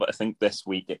Baseball, but I think this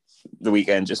week, the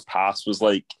weekend just passed, was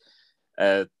like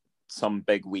some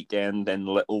big weekend in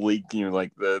Little League,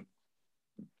 like the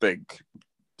big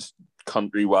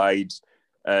countrywide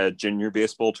junior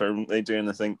baseball tournament they do. And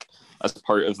I think as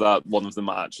part of that, one of the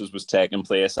matches was taking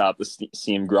place at the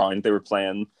same ground they were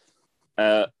playing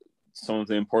some of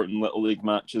the important Little League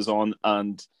matches on.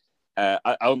 And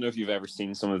I don't know if you've ever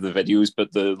seen some of the videos,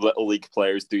 but the Little League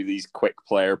players do these quick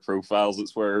player profiles.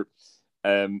 It's where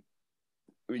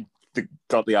they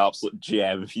got the absolute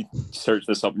gem. If you search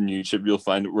this up on YouTube, you'll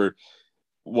find it, where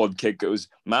one kid goes,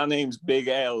 "My name's Big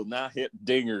L and I hit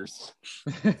dingers."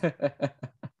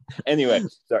 Anyway,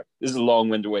 sorry, this is a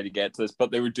long-winded way to get to this,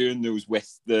 but they were doing those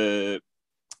with the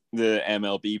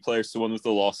MLB players. So one of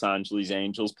the Los Angeles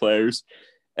Angels players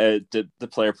did the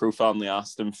player profile, and they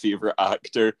asked him favorite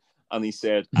actor, and he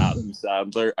said Adam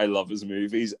Sandler. I love his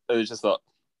movies. I just thought,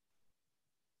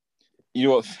 you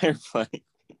know what, fair play.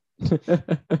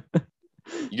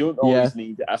 You don't always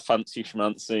need a fancy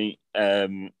schmancy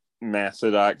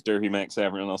method actor who makes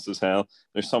everyone else's hell.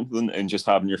 There's something in just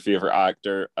having your favorite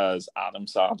actor as Adam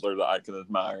Sandler that I can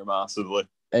admire massively.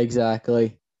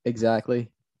 Exactly.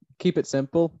 Keep it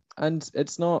simple, and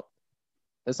it's not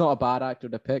a bad actor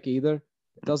to pick either.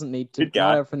 It doesn't need to.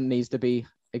 Not everything needs to be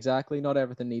exactly. Not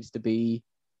everything needs to be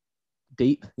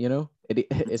deep.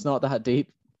 It's not that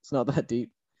deep. It's not that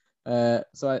deep. So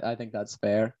I think that's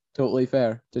fair. Totally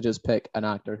fair to just pick an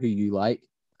actor who you like,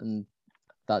 and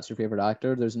that's your favorite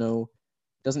actor. Doesn't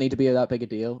need to be that big a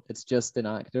deal. It's just an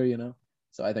actor, you know.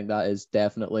 So I think that is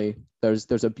definitely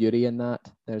there's a beauty in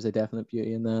that. There's a definite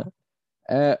beauty in that.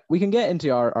 We can get into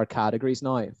our categories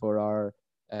now for our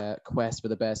quest for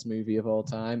the best movie of all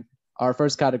time. Our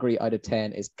first category out of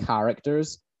 10 is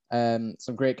characters.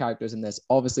 Some great characters in this.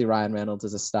 Obviously, Ryan Reynolds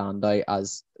is a standout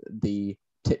as the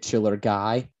titular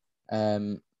guy.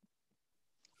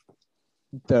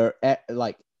 They're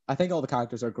like, I think all the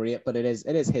characters are great, but it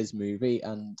is his movie,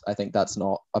 and I think that's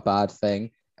not a bad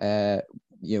thing.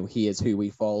 He is who we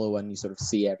follow, and you sort of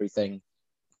see everything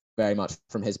very much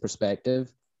from his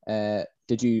perspective.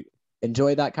 Did you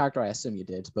enjoy that character? I assume you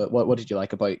did, but what did you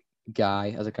like about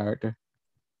Guy as a character?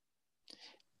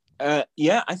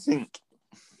 Yeah, I think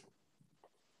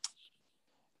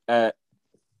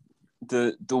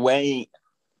the way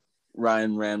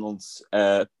Ryan Reynolds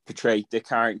portrayed the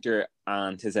character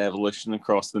and his evolution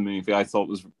across the movie, I thought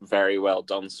was very well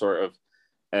done. Sort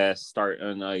of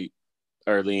starting out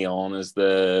early on as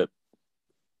an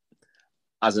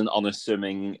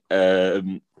unassuming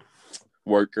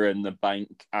worker in the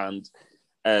bank, and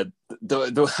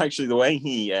the way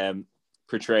he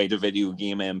portrayed a video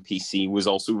game NPC was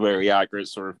also very accurate.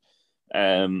 Sort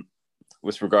of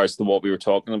with regards to what we were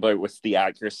talking about with the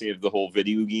accuracy of the whole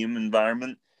video game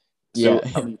environment. So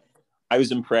Yeah. I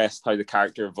was impressed how the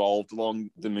character evolved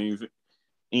along the movie,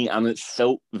 and it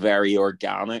felt very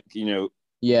organic, you know.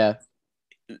 Yeah.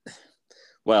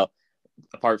 Well,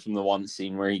 apart from the one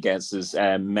scene where he gets his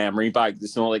memory back,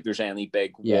 it's not like there's any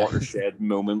big watershed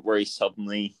moment where he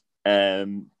suddenly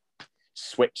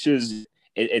switches.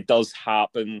 It does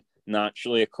happen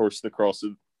naturally, across the course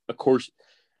of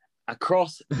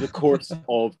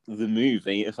the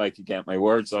movie, if I could get my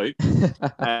words out.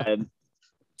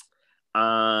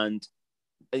 And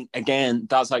again,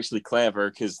 that's actually clever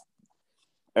because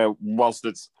whilst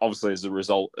it's obviously as a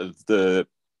result of the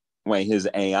way his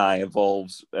AI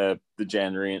evolves, the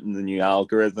generating the new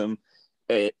algorithm,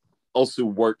 it also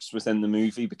works within the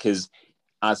movie because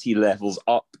as he levels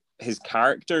up his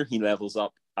character, he levels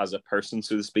up as a person,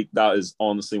 so to speak. That is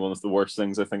honestly one of the worst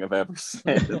things I think I've ever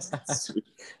said. It's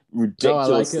ridiculous.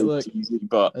 No, I like it. Look, cheesy,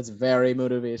 but it's very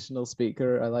motivational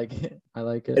speaker. I like it.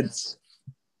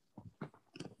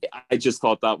 I just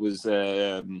thought that was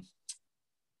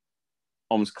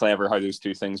almost clever how those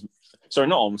two things. Sorry,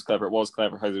 not almost clever. It was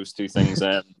clever how those two things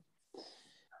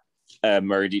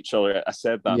married each other. I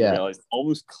said that and realized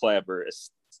almost clever.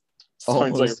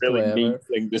 Sounds like a really mean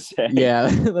thing to say. Yeah,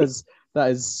 that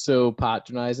is so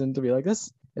patronizing to be like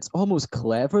this. It's almost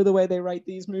clever the way they write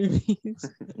these movies.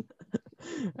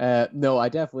 No, I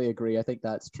definitely agree. I think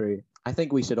that's true. I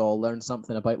think we should all learn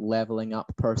something about leveling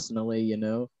up personally. You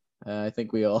know, I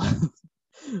think we all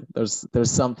there's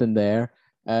something there.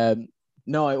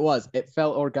 No, it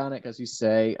felt organic, as you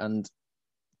say, and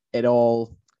it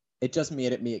just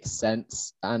made it make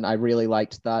sense, and I really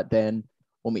liked that. Then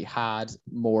when we had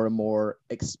more and more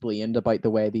explained about the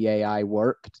way the AI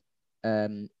worked,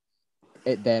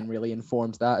 it then really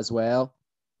informed that as well.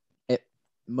 It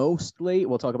mostly,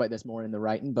 we'll talk about this more in the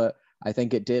writing, but I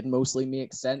think it did mostly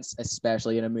make sense,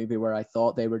 especially in a movie where I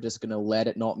thought they were just going to let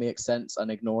it not make sense and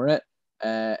ignore it.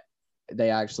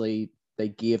 They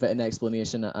gave it an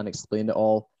explanation and explained it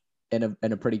all in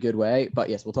a pretty good way. But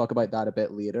yes, we'll talk about that a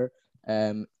bit later.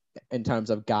 In terms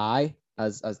of Guy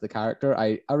as the character,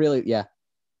 I really,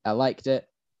 I liked it.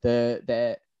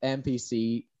 The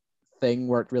NPC thing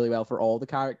worked really well for all the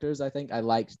characters. I think I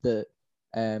liked the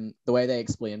way they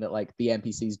explained it. Like the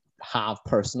NPCs have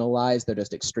personal lives; they're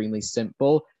just extremely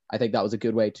simple. I think that was a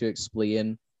good way to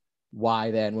explain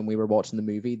why then when we were watching the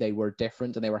movie they were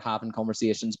different and they were having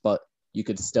conversations, but you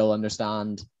could still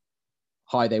understand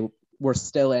how they were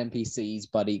still NPCs,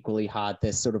 but equally had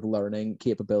this sort of learning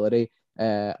capability.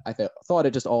 Thought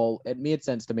it made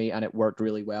sense to me, and it worked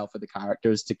really well for the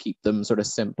characters to keep them sort of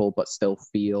simple, but still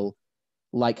feel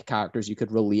like characters you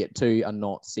could relate to and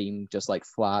not seem just like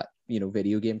flat,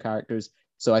 video game characters.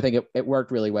 So I think it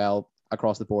worked really well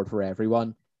across the board for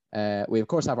everyone. We of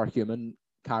course have our human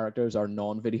characters, our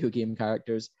non-video game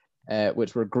characters,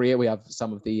 which were great. We have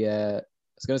some of the I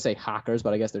was going to say hackers,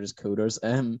 but I guess they're just coders.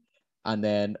 And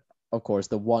then, of course,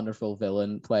 the wonderful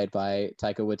villain played by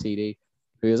Taika Waititi,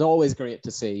 who is always great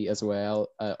to see as well.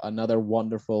 Another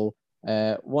wonderful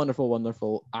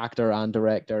actor and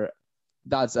director.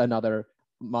 That's another,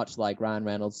 much like Ryan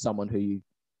Reynolds, someone who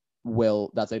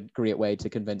that's a great way to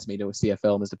convince me to see a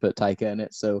film is to put Taika in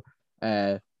it. So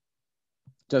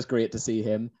just great to see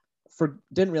him.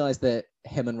 Didn't realize that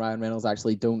him and Ryan Reynolds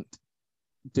actually don't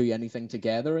do anything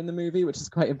together in the movie, which is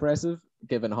quite impressive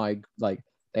given how like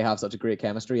they have such a great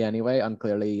chemistry anyway, and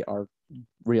clearly are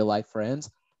real life friends.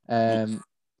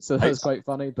 So that was quite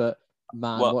funny. But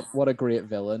man, Well, what a great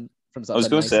villain from I such was a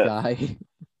going to nice say guy.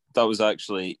 that was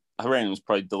actually, I reckon it was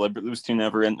probably deliberate those two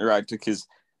never interacted because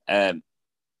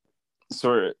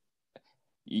sort of,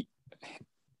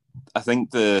 I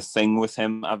think the thing with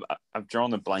him, I've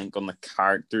drawn a blank on the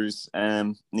character's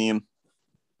name.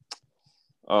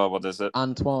 Oh, what is it?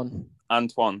 Antoine.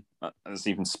 Antoine. It's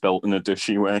even spelt in a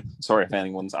douchey way. Sorry if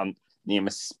anyone's name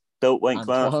is spelt like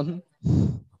Antoine.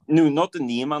 that. No, not the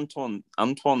name Antoine.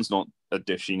 Antoine's not a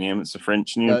douchey name. It's a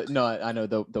French name. No, I know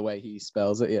the way he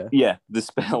spells it. Yeah. Yeah, the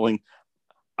spelling.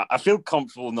 I feel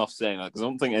comfortable enough saying that because I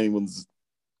don't think anyone's.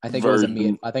 I think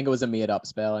it was a made up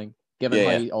spelling. Given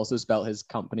how he also spelled his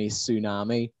company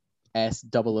Tsunami,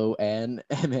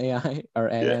 SOONMAI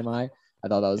or AMI. I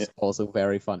thought that was also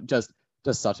very fun. Just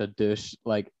such a douche.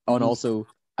 Like, and also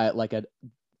I like that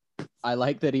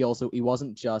he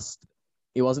wasn't just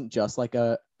like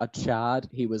a Chad.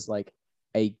 He was like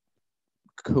a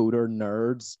coder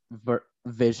nerd's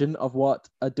vision of what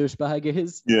a douchebag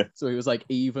is. Yeah. So he was like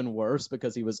even worse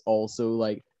because he was also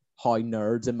like how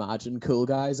nerds imagine cool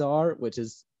guys are, which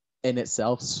is in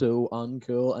itself so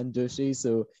uncool and douchey.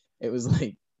 So it was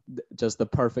like just the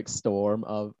perfect storm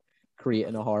of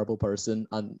creating a horrible person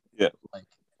and like,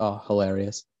 oh,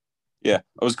 hilarious. Yeah,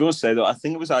 I was going to say though, I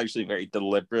think it was actually very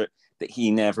deliberate that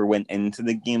he never went into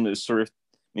the game. It was sort of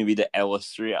maybe to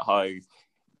illustrate how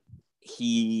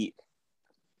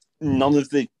none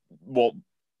of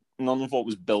what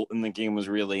was built in the game was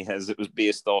really his. It was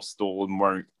based off stolen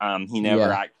work, and he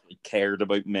never actually cared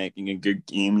about making a good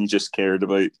game. He just cared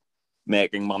about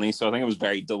making money. So I think it was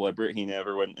very deliberate. He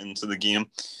never went into the game.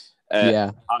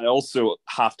 I also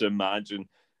have to imagine,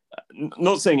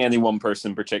 not saying any one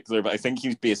person in particular, but I think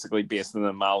he's basically based on an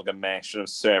amalgamation of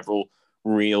several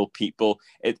real people.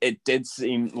 It did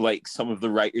seem like some of the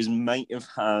writers might have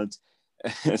had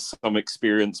some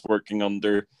experience working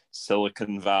under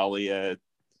Silicon Valley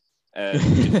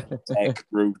tech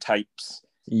bro types,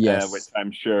 which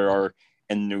I'm sure are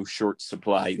in no short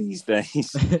supply these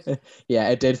days. Yeah,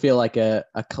 it did feel like a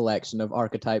collection of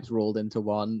archetypes rolled into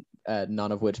one,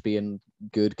 none of which being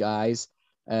good guys,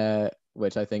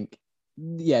 which I think,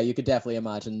 you could definitely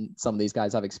imagine some of these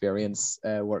guys have experience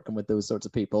working with those sorts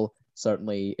of people,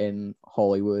 certainly in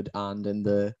Hollywood and in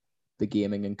the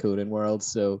gaming and coding world.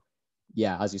 So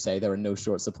yeah, as you say, they're in no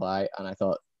short supply, and I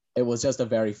thought it was just a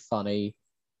very funny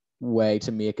way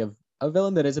to make a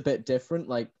villain that is a bit different,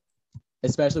 like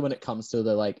especially when it comes to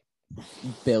the like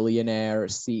billionaire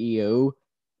CEO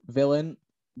villain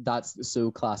that's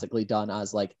so classically done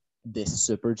as like this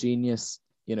super genius,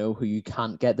 who you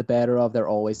can't get the better of. They're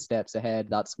always steps ahead.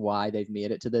 That's why they've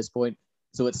made it to this point.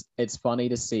 So it's funny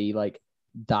to see like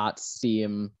that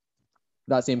same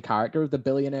character of the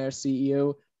billionaire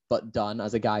CEO, but done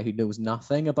as a guy who knows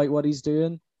nothing about what he's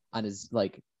doing and is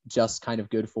like just kind of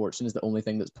good fortune is the only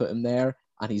thing that's put him there,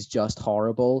 and he's just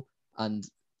horrible and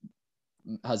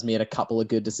has made a couple of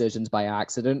good decisions by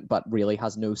accident, but really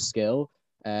has no skill.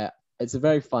 It's a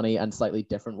very funny and slightly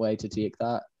different way to take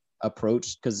that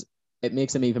approach because it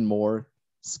makes him even more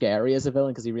scary as a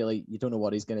villain because you don't know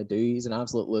what he's going to do. He's an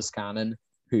absolute loose cannon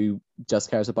who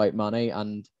just cares about money,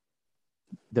 and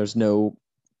there's no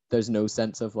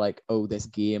sense of like, oh, this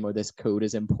game or this code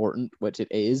is important, which it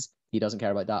is. He doesn't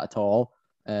care about that at all.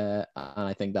 And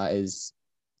I think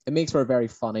it makes for a very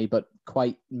funny but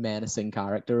quite menacing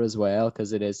character as well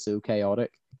because it is so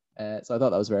chaotic. So I thought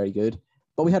that was very good.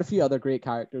 But we had a few other great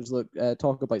characters. Look,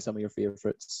 talk about some of your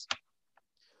favorites.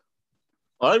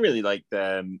 Well, I really liked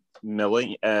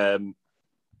Millie,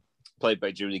 played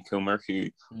by Jodie Comer, who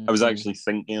I was actually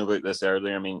thinking about this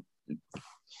earlier. I mean,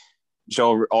 she's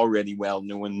already well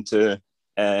known to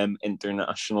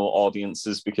international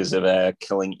audiences because of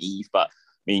Killing Eve, but I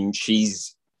mean,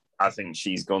 I think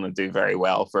she's going to do very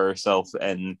well for herself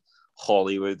in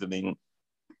Hollywood. I mean,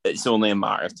 it's only a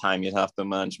matter of time, you'd have to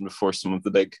imagine, before some of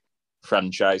the big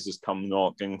franchises come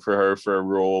knocking for her for a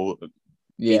role,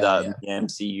 be that in the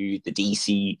MCU, the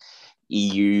DC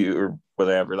EU, or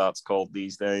whatever that's called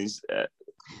these days,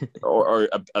 or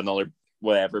another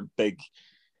whatever big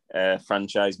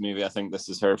franchise movie. I think this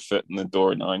is her foot in the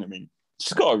door now. I mean,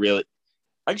 she's got a really,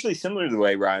 actually similar to the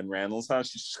way Ryan Reynolds has,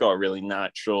 she's just got a really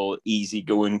natural,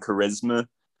 easygoing charisma,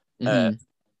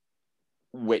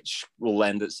 which will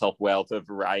lend itself well to a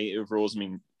variety of roles. I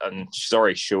mean, and she's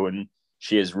already shown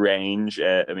she has range.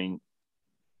 I mean,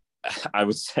 I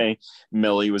would say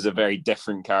Millie was a very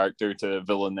different character to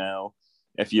Villanelle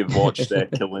if you've watched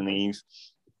Killing Eve.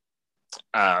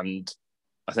 And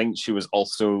I think she was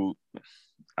also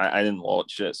I didn't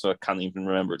watch it, so I can't even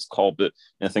remember what it's called. But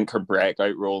I think her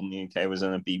breakout role in the UK was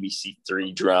in a BBC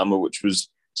Three drama, which was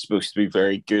supposed to be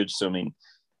very good. So I mean,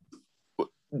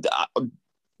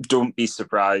 don't be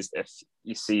surprised if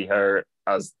you see her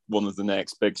as one of the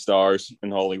next big stars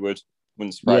in Hollywood.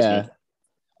 Wouldn't surprise me.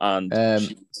 And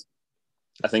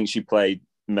I think she played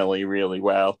Millie really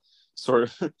well. Sort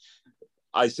of,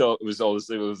 I thought it was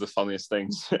honestly one of the funniest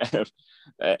things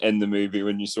in the movie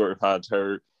when you sort of had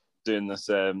her doing this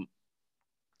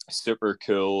super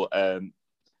cool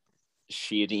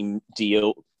shady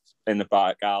deal in the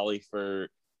back alley for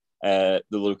the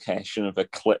location of a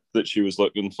clip that she was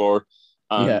looking for.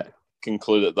 And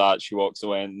concluded that she walks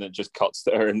away and it just cuts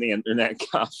to her in the internet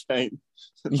cafe.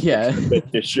 Yeah. A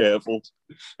bit disheveled.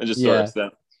 And just sort of said,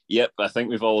 yep, I think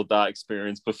we've all had that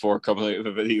experience before coming out of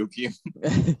a video game.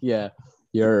 Yeah.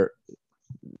 You're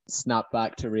snap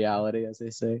back to reality, as they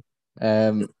say.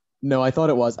 No, I thought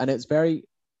it was. And it's very,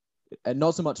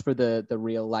 not so much for the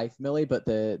real life Millie, but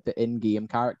the in-game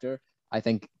character. I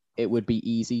think it would be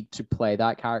easy to play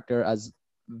that character as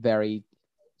very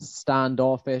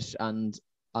standoffish and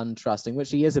untrusting,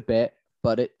 which he is a bit,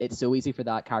 but it's so easy for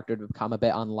that character to become a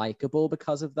bit unlikable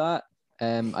because of that.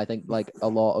 I think like a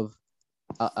lot of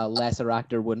a lesser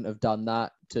actor wouldn't have done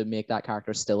that to make that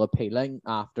character still appealing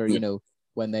after, you know,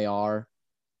 when they are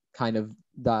kind of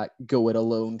that go it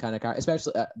alone kind of character,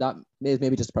 especially that is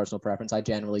maybe just a personal preference. I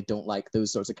generally don't like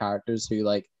those sorts of characters who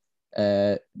like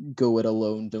go it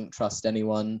alone, don't trust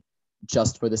anyone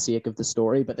just for the sake of the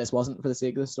story. But this wasn't for the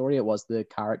sake of the story, it was the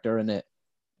character, and it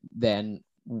then,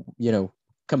 you know,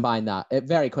 combine that. It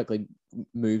very quickly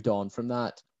moved on from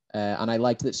that. And I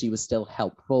liked that she was still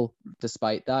helpful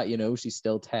despite that. You know, she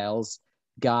still tells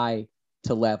Guy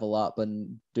to level up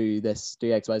and do this,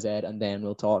 do X, Y, Z, and then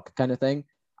we'll talk kind of thing.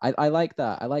 I like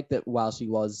that. I like that while she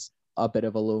was a bit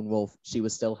of a lone wolf, she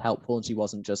was still helpful and she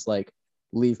wasn't just like,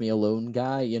 leave me alone,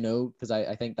 Guy, you know, because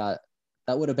I think that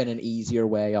would have been an easier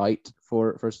way out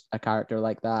for a character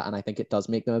like that. And I think it does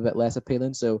make them a bit less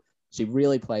appealing. So she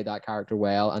really played that character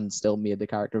well and still made the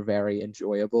character very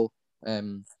enjoyable.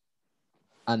 And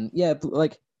yeah,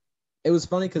 like it was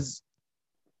funny because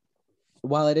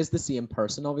while it is the same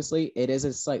person, obviously, it is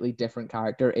a slightly different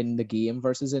character in the game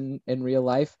versus in real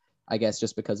life. I guess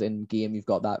just because in game you've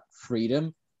got that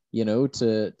freedom, you know,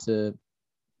 to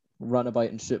run about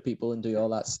and shoot people and do all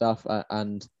that stuff,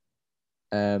 and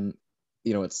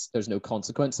you know, there's no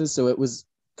consequences. So it was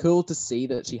cool to see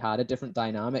that she had a different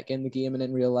dynamic in the game and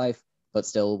in real life, but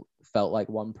still felt like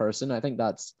one person. I think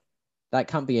that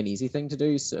can't be an easy thing to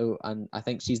do. So, and I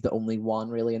think she's the only one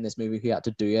really in this movie who had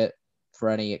to do it for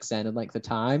any extended length of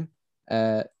time.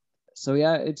 So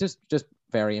yeah, it's just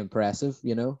very impressive,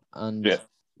 you know. And yeah,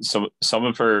 some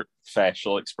of her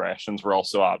facial expressions were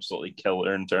also absolutely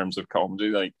killer in terms of comedy.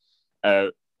 Like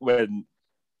when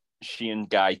she and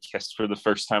Guy kissed for the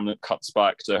first time, and it cuts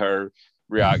back to her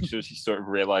reaction. She sort of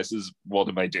realizes, "What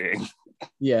am I doing?"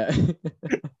 Yeah,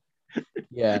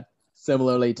 yeah.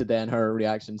 Similarly to then her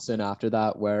reaction soon after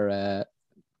that, where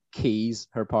Keys,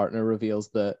 her partner, reveals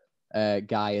that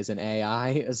Guy is an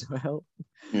AI as well.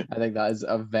 Yeah. I think that is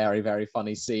a very, very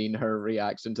funny scene. Her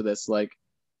reaction to this, like,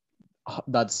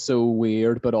 that's so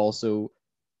weird, but also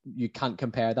you can't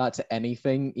compare that to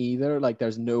anything either. Like,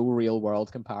 there's no real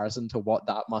world comparison to what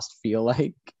that must feel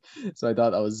like. So I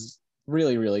thought that was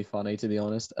really, really funny, to be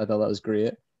honest. I thought that was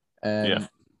great. Yeah.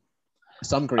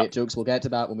 Some great jokes. We'll get to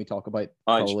that when we talk about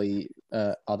probably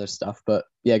other stuff. But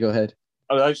yeah, go ahead.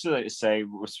 I would actually like to say,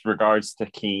 with regards to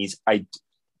Keys,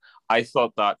 I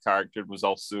thought that character was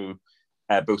also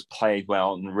both played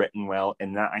well and written well.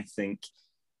 In that, I think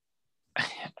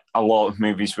a lot of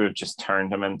movies would have just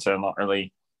turned him into an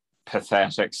utterly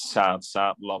pathetic,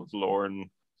 sad,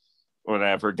 lovelorn,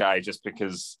 whatever guy just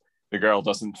because the girl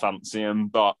doesn't fancy him.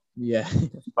 But yeah,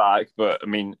 back. But I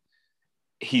mean,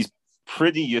 he's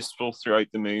pretty useful throughout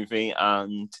the movie,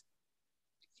 and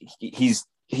he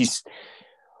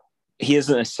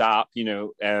isn't a sap, you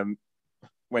know.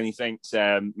 When he thinks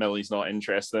Millie's not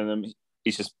interested in him,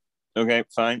 he's just okay,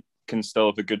 fine. Can still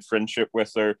have a good friendship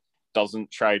with her.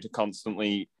 Doesn't try to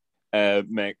constantly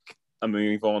make a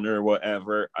move on her or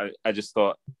whatever. I just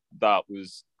thought that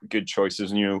was good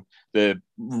choices. And, you know,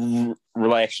 the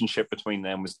relationship between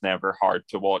them was never hard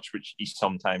to watch, which you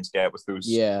sometimes get with those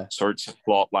sorts of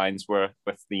plot lines where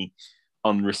with the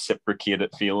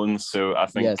unreciprocated feelings. So I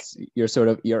think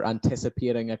you're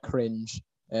anticipating a cringe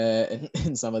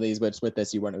in some of these, which with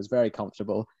this you weren't. It was very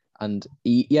comfortable and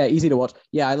easy to watch.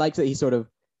 Yeah, I liked that he sort of,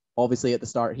 obviously at the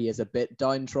start he is a bit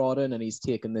downtrodden and he's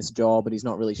taken this job and he's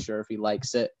not really sure if he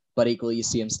likes it, but equally you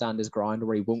see him stand his ground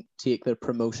where he won't take the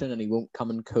promotion and he won't come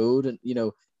and code, and you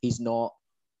know, he's not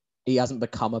he hasn't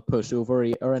become a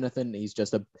pushover or anything. He's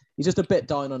just a bit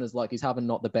down on his luck. He's having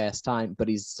not the best time, but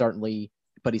he's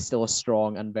still a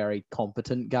strong and very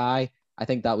competent guy. I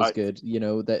think that was good. You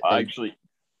know, that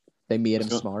they made him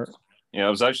smart. Yeah, I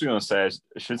was actually going to say, I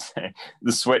should say,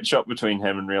 the switch up between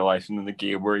him and real life and in the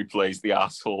game where he plays the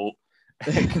asshole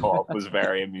cop was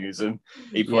very amusing.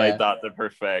 He played that to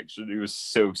perfection. He was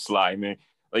so slimy.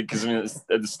 Like, because I mean,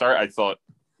 at the start, I thought,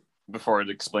 before I'd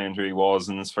explained who he was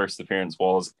and his first appearance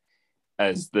was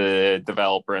as the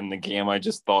developer in the game, I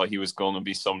just thought he was going to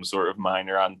be some sort of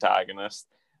minor antagonist,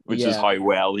 which is how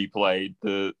well he played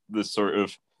the sort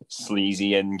of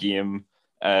sleazy in-game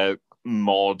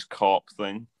mod cop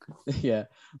thing. Yeah,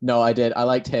 no, I did. I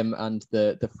liked him and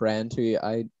the friend who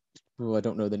I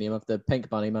don't know the name of, the pink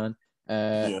bunny man.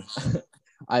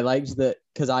 I liked that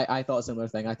because I thought a similar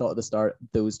thing. I thought at the start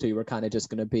those two were kind of just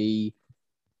going to be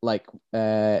like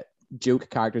joke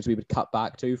characters we would cut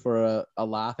back to for a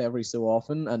laugh every so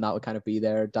often, and that would kind of be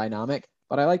their dynamic.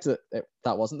 But I liked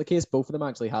that wasn't the case. Both of them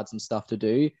actually had some stuff to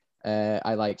do.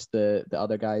 I liked the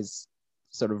other guy's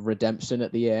sort of redemption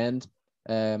at the end,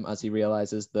 as he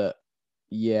realizes that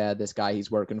this guy he's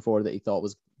working for that he thought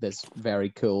was this very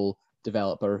cool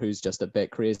developer who's just a bit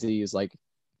crazy, he's like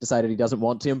decided he doesn't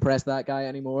want to impress that guy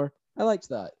anymore. I liked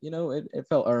that. You know, it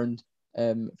felt earned.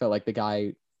 It felt like the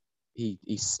guy he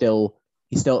was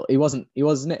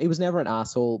never an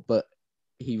asshole, but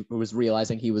he was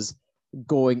realizing he had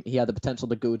the potential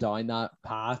to go down that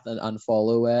path and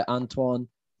follow Antoine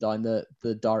down the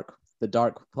dark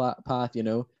path, you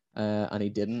know, and he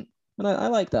didn't. And I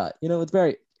like that. You know,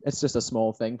 it's just a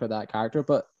small thing for that character,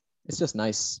 but it's just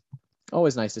nice.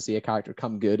 Always nice to see a character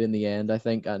come good in the end, I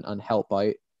think, and help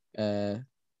out.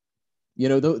 You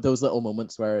know, those little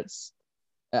moments where it's.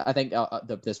 I think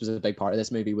this was a big part of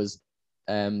this movie was,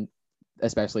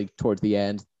 especially towards the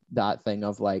end, that thing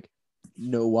of like,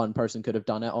 no one person could have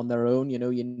done it on their own. You know,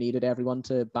 you needed everyone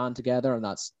to band together, and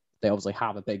they obviously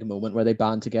have a big moment where they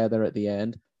band together at the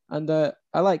end, and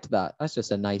I liked that.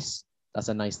 That's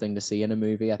a nice thing to see in a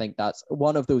movie. I think that's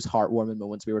one of those heartwarming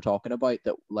moments we were talking about,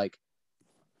 that like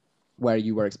where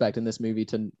you were expecting this movie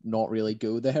to not really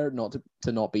go there, not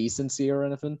to not be sincere or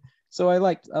anything. So I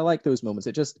like those moments.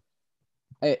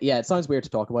 It sounds weird to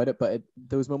talk about it, but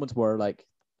those moments were like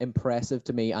impressive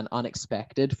to me and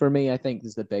unexpected for me. I think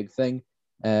is the big thing.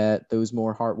 Those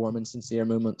more heartwarming, sincere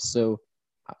moments. So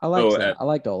I liked that. I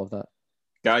liked all of that.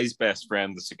 Guy's best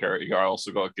friend, the security guard,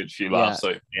 also got a good few laughs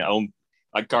out. You know,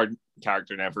 that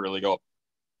character never really got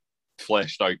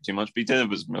fleshed out too much, but he did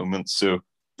have his moments. So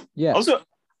yeah. Also,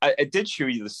 I did show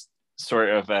you this sort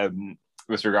of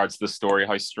with regards to the story,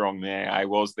 how strong the AI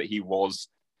was, that he was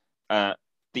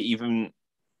even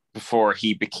before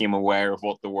he became aware of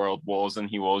what the world was and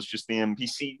he was just the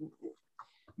NPC. I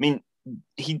mean,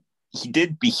 he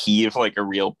did behave like a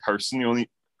real person. The only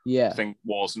thing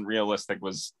wasn't realistic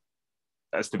was,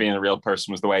 as to being a real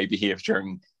person, was the way he behaves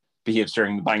during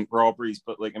the bank robberies.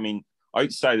 But like, I mean,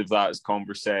 outside of that, his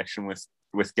conversation with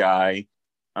Guy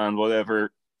and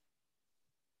whatever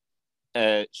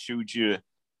showed you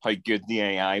how good the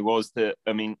AI was. That,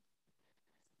 I mean,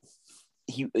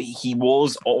 he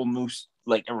was almost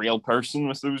like a real person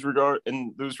with those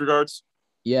regards.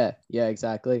 Yeah,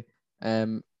 exactly.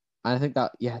 And I think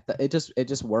that it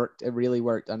just worked. It really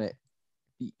worked, and it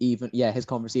even his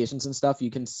conversations and stuff.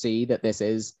 You can see that this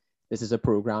is a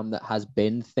program that has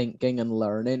been thinking and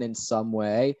learning in some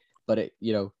way, but it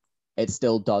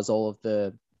still does all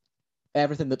of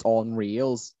everything that's on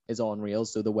rails is on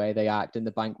rails. So the way they act in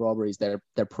the bank robberies, they're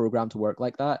programmed to work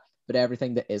like that. But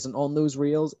everything that isn't on those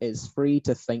rails is free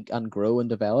to think and grow and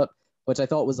develop, which I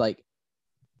thought was like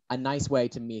a nice way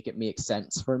to make it make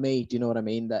sense for me. Do you know what I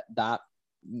mean? That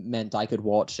meant I could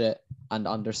watch it and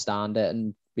understand it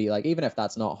and be like, even if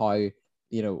that's not how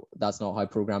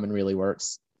programming really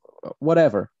works,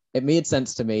 whatever. It made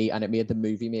sense to me, and it made the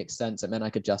movie make sense. It meant I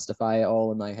could justify it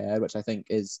all in my head, which I think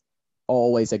is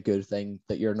always a good thing,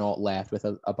 that you're not left with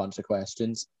a bunch of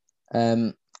questions.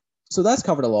 So that's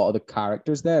covered a lot of the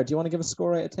characters there. Do you want to give a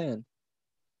score out of 10?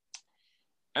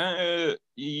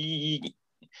 It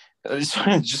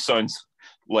just sounds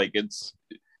like it's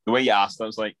the way you asked. I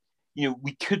was like,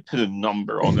 we could put a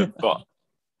number on it, but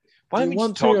why don't we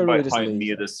just talk about how it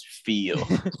made us feel?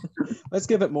 Let's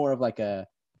give it more of an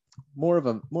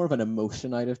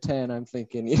emotion out of 10. I'm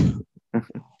thinking.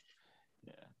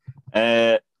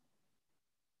 I'd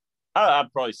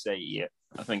probably say 8.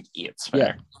 I think 8's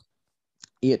fair.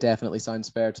 Yeah. 8 definitely sounds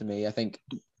fair to me. I think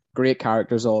great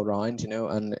characters all around,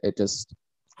 and it just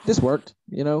worked,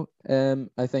 I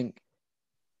think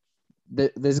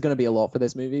there's going to be a lot for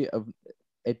this movie.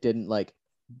 It didn't like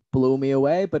blow me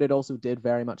away, but it also did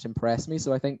very much impress me.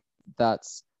 So I think that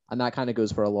kind of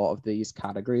goes for a lot of these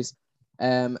categories.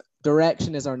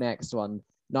 Direction is our next one.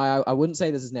 Now, I wouldn't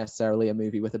say this is necessarily a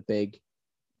movie with a big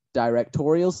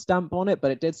directorial stamp on it,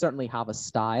 but it did certainly have a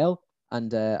style,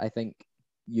 and I think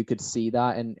you could see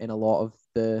that in a lot of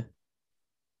the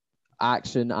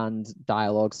action and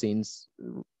dialogue scenes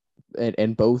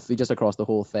in both, just across the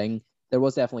whole thing. There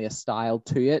was definitely a style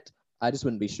to it. I just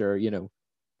wouldn't be sure,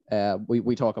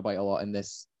 we talk about a lot in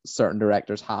this, certain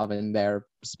directors having their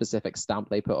specific stamp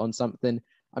they put on something.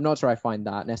 I'm not sure I find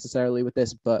that necessarily with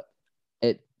this, but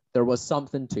there was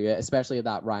something to it, especially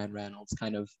that Ryan Reynolds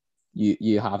kind of,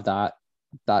 you have that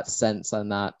sense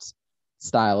and that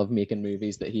style of making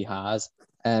movies that he has.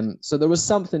 So there was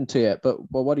something to it, but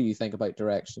what do you think about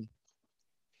direction?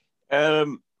 I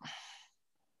don't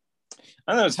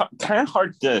know, it's kind of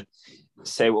hard to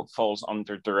say what falls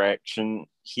under direction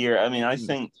here. I mean, I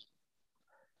think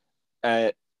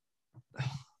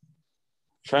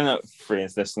trying to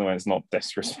phrase this in a way it's not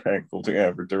disrespectful to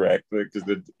whoever directed it, because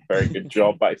they did a very good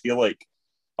job, but I feel like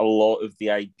a lot of the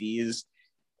ideas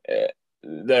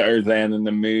that are then in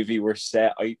the movie were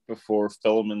set out before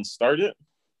filming started.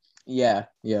 Yeah.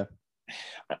 It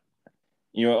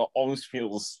almost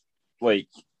feels like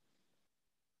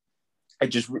I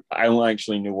don't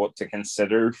actually know what to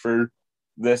consider for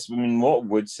this. I mean, what I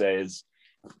would say is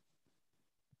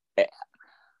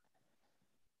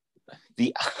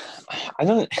I'm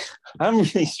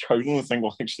really struggling to think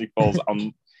what actually falls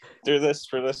under this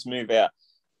for this movie. I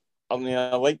mean,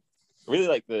 I really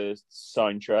like the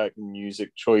soundtrack and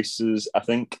music choices. I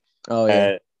think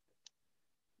the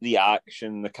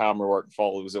action, the camera work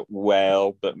follows it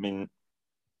well, but I mean,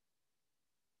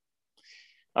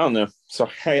 I don't know.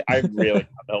 Sorry, I really can't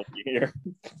help you here.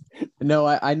 No,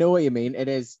 I know what you mean. It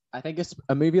is, I think it's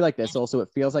a movie like this also, it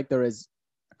feels like there is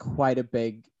quite a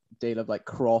big deal of like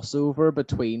crossover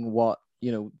between what,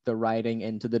 the writing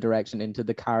into the direction, into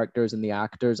the characters and the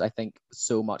actors. I think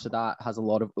so much of that has a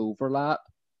lot of overlap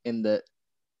in that,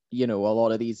 a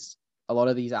lot of these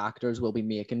actors will be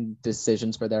making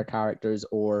decisions for their characters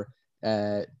or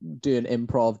doing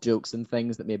improv jokes and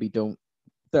things that maybe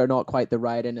they're not quite the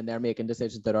writing, and they're making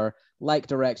decisions that are like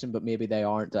direction, but maybe they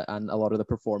aren't. And a lot of the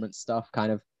performance stuff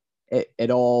kind of,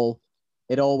 it all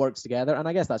works together. And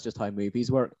I guess that's just how movies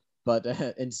work. But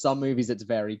in some movies, it's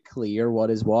very clear what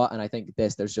is what. And I think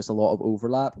there's just a lot of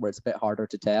overlap where it's a bit harder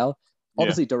to tell. Yeah.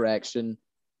 Obviously, direction,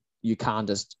 you can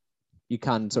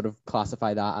sort of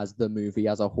classify that as the movie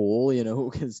as a whole,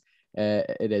 because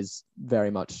it is very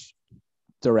much,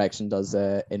 direction does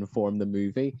inform the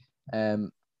movie.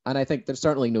 And I think there's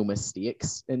certainly no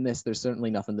mistakes in this. There's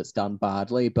certainly nothing that's done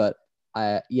badly. But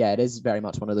it is very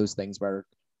much one of those things where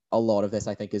a lot of this,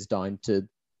 I think, is down to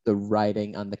the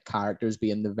writing and the characters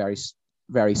being the very,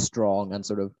 very strong, and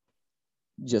sort of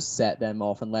just set them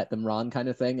off and let them run kind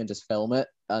of thing and just film it.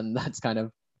 And that's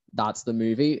the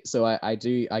movie. So I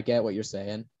get what you're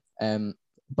saying.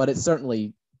 But it's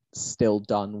certainly still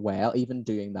done well. Even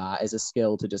doing that is a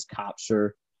skill, to just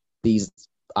capture these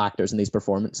actors and these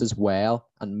performances well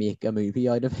and make a movie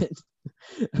out of it.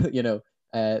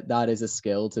 That is a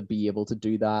skill, to be able to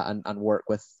do that and work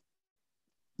with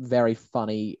very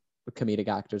funny comedic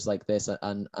actors like this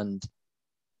and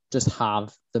just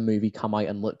have the movie come out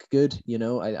and look good.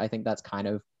 I think that's kind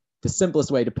of the simplest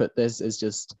way to put this, is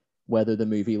just whether the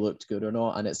movie looked good or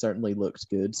not, and it certainly looked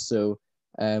good. So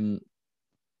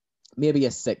maybe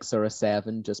a 6 or a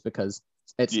 7, just because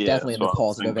it's definitely in the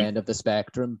positive end of the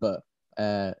spectrum, but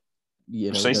there's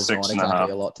not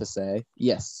exactly a lot to say.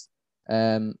 Yes.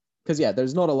 Because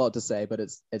there's not a lot to say, but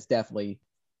it's definitely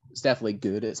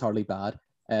good. It's hardly bad.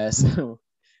 So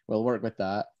we'll work with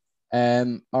that.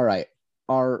 All right.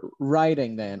 Our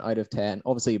writing then, out of 10,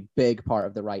 obviously a big part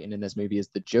of the writing in this movie is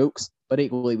the jokes, but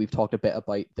equally we've talked a bit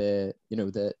about the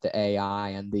AI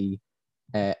and the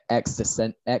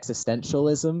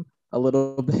existentialism a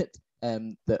little bit,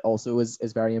 that also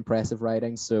is very impressive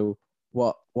writing. So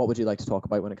what would you like to talk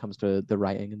about when it comes to the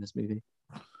writing in this movie?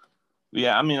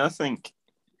 Yeah, I mean, I think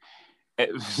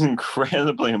it was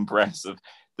incredibly impressive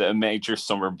that a major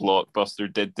summer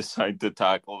blockbuster did decide to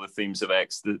tackle the themes of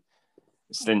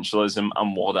existentialism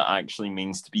and what it actually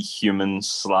means to be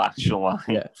human/alive.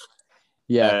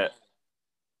 Yeah.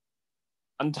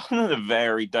 And done in a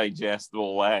very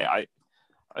digestible way. I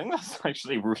think that's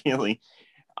actually really,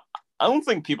 I don't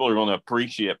think people are going to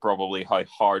appreciate probably how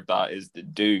hard that is to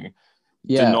do.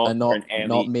 Yeah, and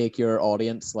not make your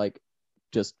audience like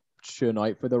just tune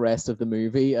out for the rest of the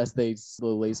movie as they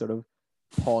slowly sort of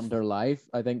ponder life.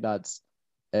 I think that's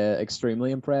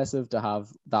extremely impressive, to have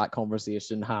that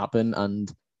conversation happen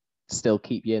and still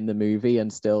keep you in the movie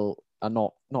and still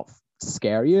not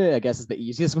scare you, I guess, is the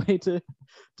easiest way to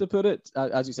put it.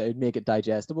 As you say, make it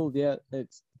digestible. Yeah,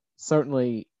 it's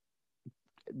certainly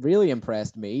really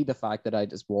impressed me, the fact that I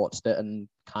just watched it and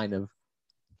kind of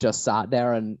just sat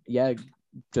there and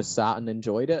just sat and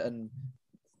enjoyed it, and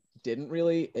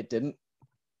it didn't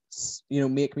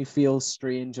make me feel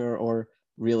strange or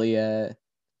really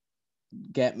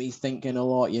get me thinking a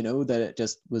lot, that it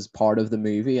just was part of the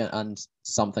movie and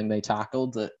something they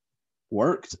tackled that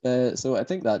worked. So I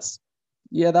think that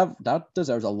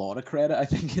deserves a lot of credit, I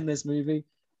think, in this movie,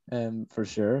 for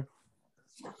sure.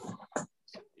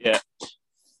 Yeah.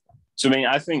 So I mean,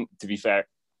 I think, to be fair,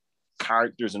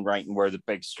 characters and writing were the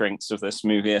big strengths of this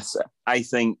movie. I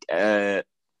think the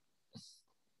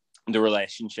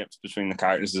relationships between the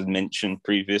characters, as mentioned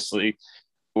previously,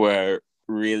 were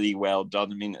really well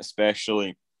done. I mean,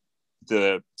 especially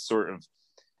the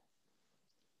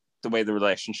way the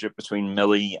relationship between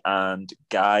Millie and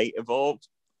Guy evolved,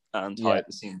 and how at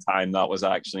the same time that was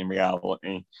actually in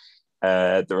reality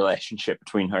the relationship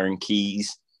between her and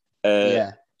Keys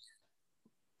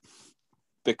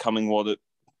becoming what it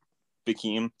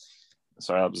became.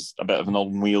 Sorry, that was a bit of an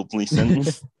unwieldy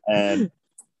sentence. I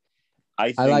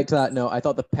liked that. No, I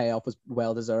thought the payoff was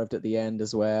well deserved at the end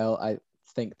as well. I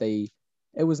think it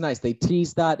was nice. They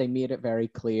teased that, they made it very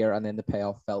clear, and then the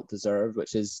payoff felt deserved,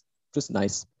 which is just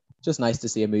nice. Just nice to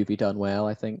see a movie done well.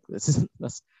 I think that's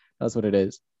what it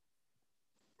is.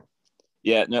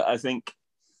 Yeah, no, I think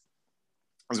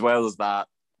as well as that,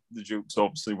 the jokes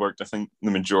obviously worked. I think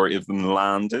the majority of them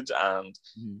landed, and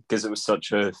because it was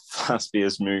such a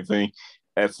fast-paced movie,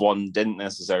 if one didn't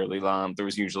necessarily land, there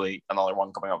was usually another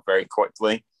one coming up very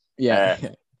quickly.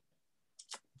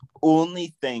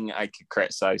 Only thing I could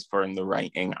criticize for in the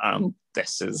writing, and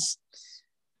this is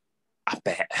a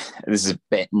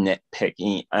bit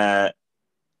nitpicky. I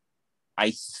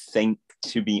think,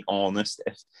 to be honest,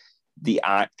 if the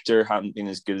actor hadn't been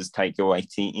as good as Taika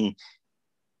Waititi,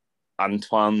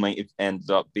 Antoine might have ended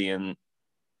up being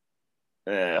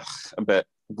a bit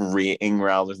grating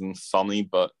rather than funny.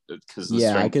 But because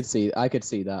I could see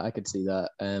that.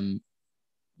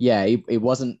 It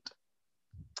wasn't.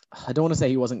 I don't want to say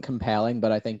he wasn't compelling,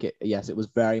 but I think it was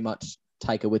very much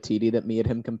Taika Waititi that made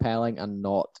him compelling, and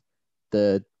not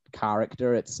the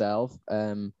character itself.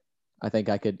 I think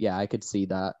I could see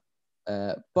that.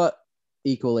 But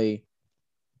equally,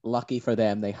 lucky for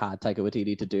them, they had Taika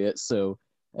Waititi to do it, so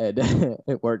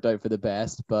it worked out for the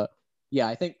best. But yeah,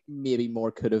 I think maybe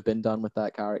more could have been done with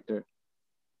that character.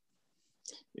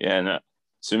 Yeah, no.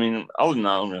 So I mean, other than that,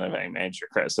 I don't really have any major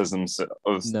criticisms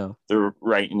of the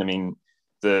writing. I mean,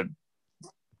 the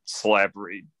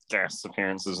celebrity guest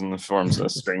appearances in the forms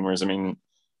of streamers. I mean,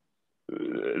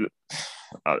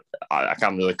 I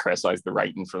can't really criticize the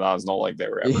writing for that. It's not like they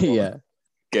were ever going to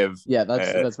give. Yeah,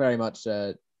 that's very much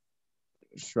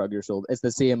shrug your shoulder. It's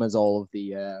the same as all of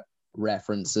the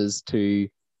references to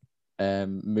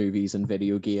movies and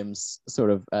video games, sort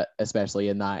of, especially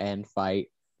in that end fight,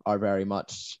 are very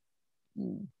much,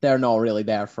 they're not really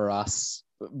there for us,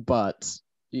 but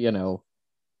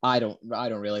I don't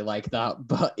really like that,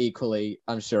 but equally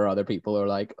I'm sure other people are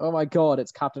like, oh my god,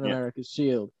 it's Captain America's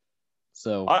shield.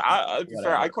 So to be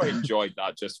fair, I quite enjoyed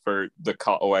that, just for the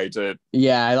cutaway to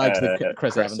I liked the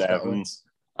Chris Evans.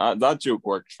 That joke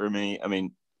worked for me. I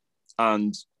mean,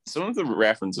 and some of the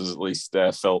references at least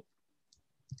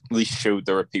showed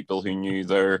there were people who knew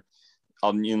their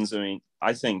onions. I mean,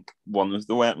 I think one of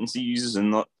the weapons he uses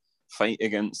in that fight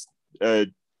against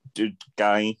dude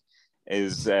Guy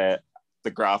is the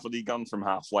gravity gun from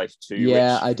Half-Life 2.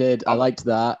 Yeah, I did. I liked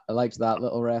that. I liked that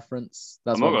little reference.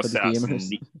 That's I'm not going to say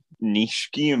that's a niche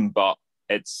game, but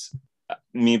it's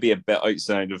maybe a bit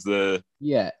outside of the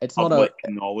it's not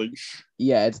knowledge.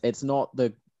 Yeah, it's not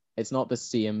the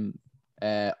same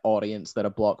audience that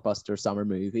a blockbuster summer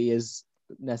movie is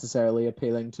necessarily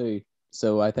appealing to.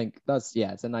 So I think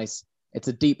it's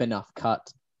a deep enough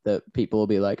cut that people will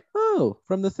be like, oh,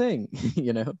 from The Thing,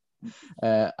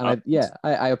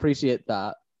 I appreciate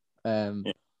that.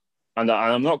 And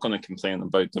I'm not going to complain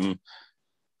about them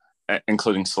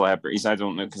including celebrities. I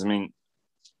don't know, because I mean,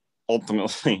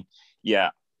 ultimately,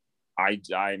 I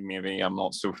maybe I'm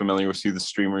not so familiar with who the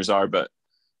streamers are, but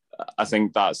I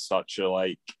think that's such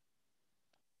a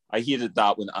I hated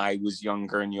that when I was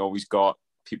younger, and you always got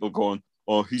people going,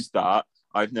 "Oh, who's that?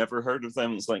 I've never heard of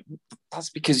them." It's like, that's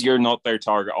because you're not their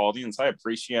target audience. I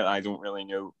appreciate it. I don't really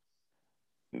know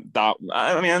that.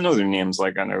 I mean, I know their names.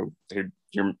 Like, I know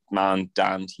your man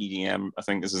Dan TDM, I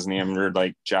think is his name, or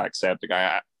like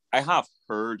Jacksepticeye. I have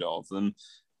heard of them.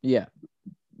 Yeah.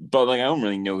 But I don't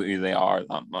really know who they are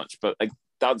that much. But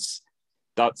that's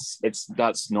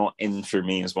that's not in for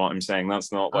me, is what I'm saying.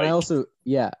 That's not And like I also,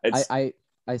 yeah, it's I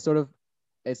sort of,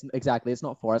 it's exactly, it's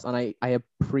not for us. And I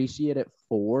appreciate it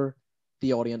for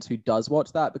the audience who does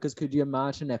watch that, because could you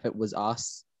imagine if it was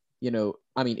us,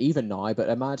 I mean, even now, but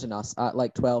imagine us at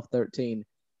like 12, 13,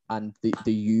 and the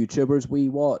YouTubers we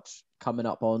watch coming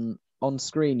up on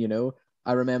screen.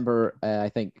 I remember, I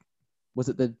think, was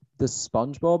it the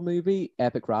SpongeBob movie,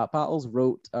 Epic Rap Battles,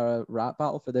 wrote a rap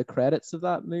battle for the credits of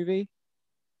that movie.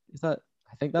 Is that,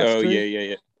 I think that's oh true.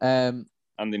 yeah. Um,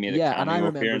 And they made a yeah, and I cameo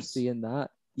remember appearance. seeing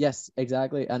that. Yes,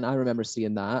 exactly. And I remember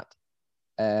seeing that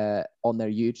on their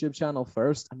YouTube channel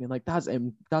first. I mean, like, that's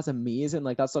amazing.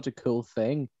 Like, that's such a cool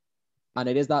thing. And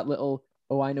it is that little,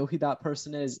 oh, I know who that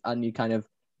person is, and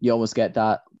you almost get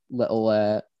that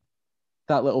little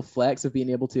flex of being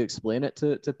able to explain it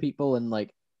to people. And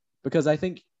like, because I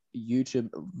think YouTube,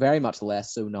 very much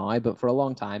less so now, but for a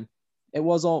long time it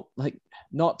was all like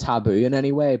not taboo in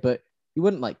any way, but you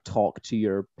wouldn't like talk to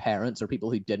your parents or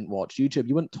people who didn't watch YouTube.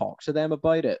 You wouldn't talk to them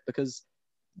about it because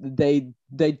they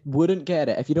wouldn't get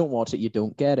it. If you don't watch it, you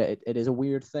don't get it. It is a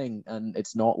weird thing, and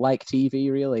it's not like TV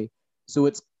really. So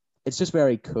it's just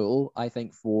very cool, I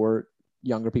think, for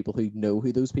younger people who know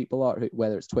who those people are,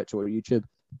 whether it's Twitch or YouTube,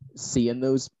 seeing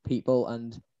those people,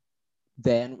 and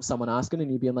then someone asking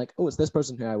and you being like, oh, it's this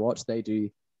person who I watch. They do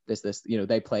this,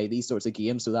 they play these sorts of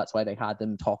games. So that's why they had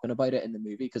them talking about it in the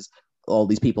movie, because all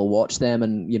these people watch them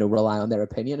and, rely on their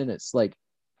opinion. And it's like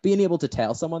being able to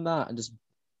tell someone that and just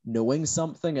knowing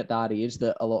something at that age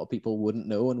that a lot of people wouldn't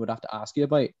know and would have to ask you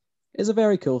about is a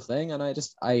very cool thing. And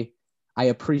I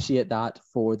appreciate that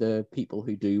for the people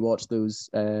who do watch those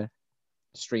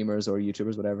streamers or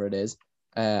YouTubers, whatever it is.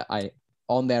 I,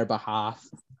 on their behalf,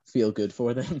 feel good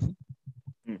for them.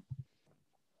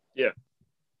 Yeah.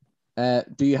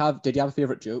 Did you have a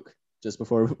favorite joke just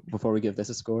before we give this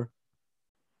a score?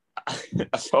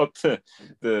 I thought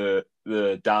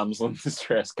the damsel in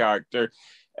distress character,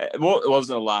 it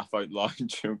wasn't a laugh out loud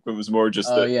joke, but it was more just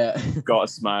that yeah. got a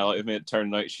smile out of me. It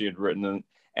turned out she had written an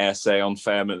essay on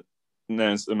feminism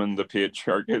and the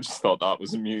patriarchy. I just thought that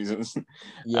was amusing.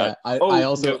 Yeah, I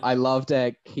loved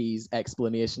Key's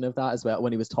explanation of that as well,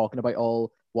 when he was talking about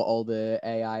what all the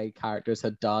AI characters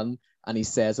had done, and he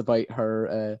says about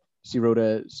her, she wrote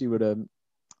a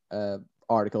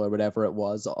article or whatever it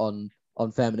was on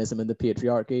feminism and the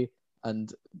patriarchy,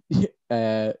 and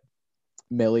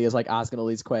Millie is like asking all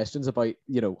these questions about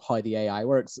how the AI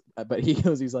works, but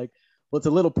he's like, well, it's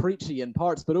a little preachy in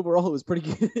parts, but overall it was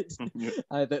pretty good. Yeah.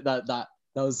 I think that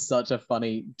was such a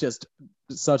funny, just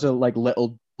such a like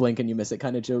little blink and you miss it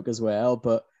kind of joke as well.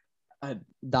 But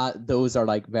those are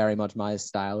like very much my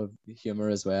style of humor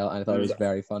as well, and I thought it was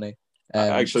very funny.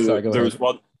 Actually, sorry, there was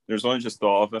one. There's one I just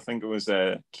thought of. I think it was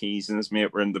Keys and his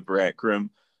mate were in the break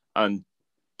room, and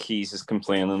Keys is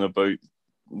complaining about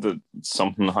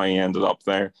something how he ended up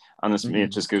there, and his mate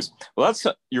just goes, "Well,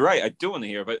 you're right. I don't want to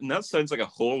hear about it, and that sounds like a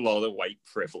whole lot of white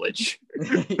privilege."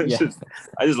 Yeah.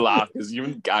 I just laugh because you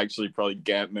wouldn't actually probably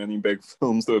get many big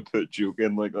films that would put joke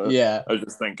in like that. Yeah. I was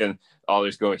just thinking, oh,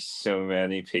 there's going to be so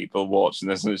many people watching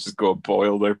this, and it's just going to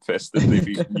boil their piss that they've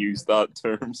even used that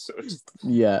term. So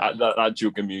yeah, that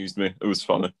joke amused me. It was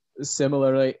funny.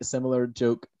 Similar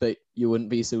joke that you wouldn't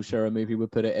be so sure a movie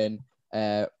would put it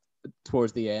in.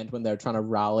 Towards the end, when they're trying to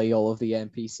rally all of the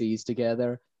NPCs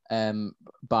together,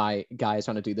 by guys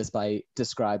trying to do this by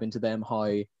describing to them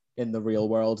how in the real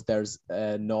world there's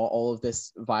not all of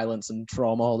this violence and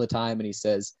trauma all the time, and he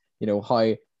says,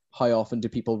 how often do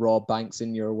people rob banks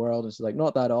in your world? And she's like,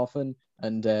 not that often,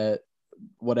 and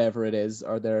whatever it is,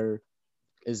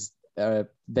 is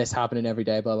this happening every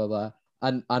day, blah blah blah.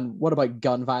 And what about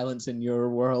gun violence in your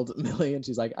world, Millie? And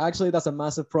she's like, actually, that's a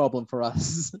massive problem for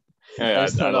us. Yeah,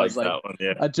 I like like that one.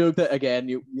 Yeah, a joke that again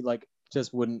you like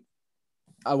just wouldn't.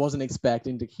 I wasn't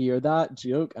expecting to hear that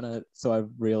joke, and I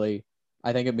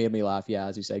think it made me laugh. Yeah,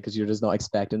 as you say, because you're just not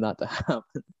expecting that to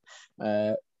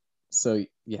happen. So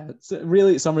yeah, it's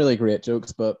really some really great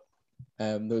jokes, but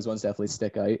those ones definitely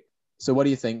stick out. So what do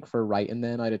you think for writing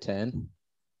then out of 10?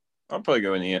 I'll probably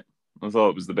go in 8. I thought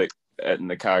it was the big and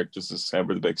the characters as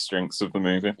were the big strengths of the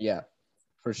movie. Yeah,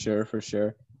 for sure.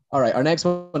 All right, our next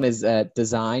one is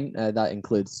design. That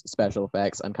includes special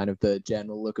effects and kind of the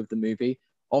general look of the movie.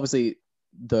 Obviously,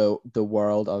 the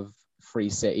world of Free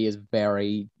City is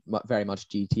very much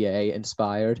GTA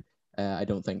inspired. I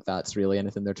don't think that's really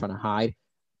anything they're trying to hide.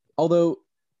 Although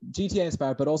GTA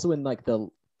inspired, but also in like the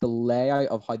layout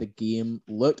of how the game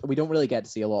looked, we don't really get to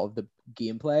see a lot of the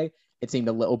gameplay. It seemed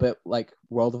a little bit like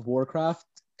World of Warcraft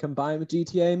combined with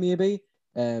GTA, maybe.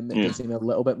 It did seem a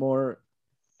little bit more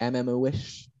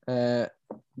MMO-ish,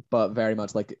 but very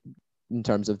much like in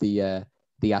terms of the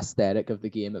the aesthetic of the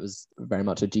game. It was very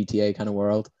much a GTA kind of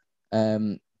world.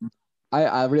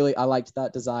 I really liked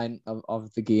that design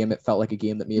of the game. It felt like a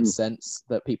game that made sense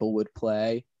that people would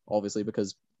play, obviously,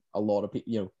 because a lot of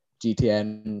people, GTA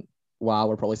and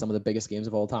WoW are probably some of the biggest games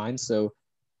of all time. So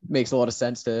it makes a lot of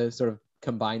sense to sort of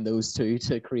combine those two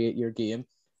to create your game.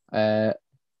 I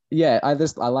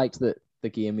liked that the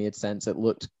game made sense. It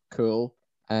looked cool.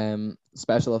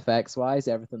 Special effects wise,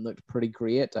 everything looked pretty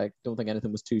great. I don't think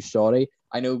anything was too shoddy.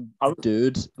 I know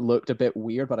Dude looked a bit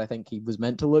weird, but I think he was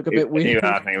meant to look a bit weird.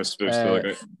 I think it was supposed to look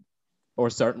good. Or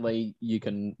certainly you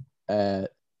can.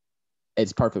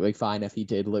 It's perfectly fine if he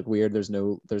did look weird. There's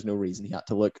no reason he had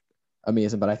to look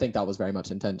amazing, but I think that was very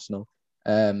much intentional.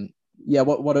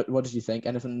 What did you think?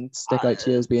 Anything stick out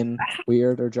to you as being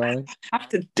weird or jarring? I have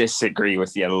to disagree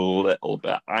with you a little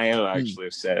bit. I actually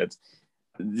have said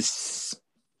this.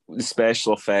 The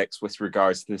special effects with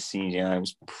regards to the CGI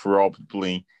was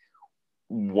probably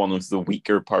one of the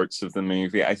weaker parts of the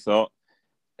movie. I thought.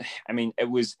 I mean, it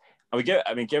was. I would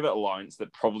give it allowance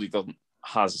that probably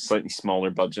has a slightly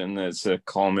smaller budget and it's a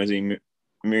comedy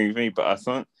movie, but I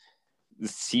thought the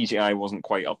CGI wasn't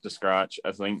quite up to scratch.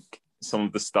 I think some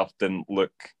of the stuff didn't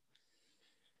look.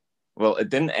 Well, it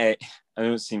didn't. I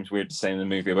know it seems weird to say in a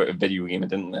movie about a video game, it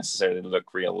didn't necessarily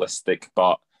look realistic,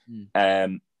 but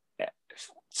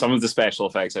some of the special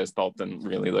effects I thought didn't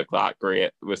really look that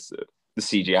great with the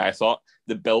CGI. I thought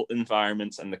the built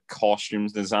environments and the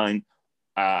costumes design,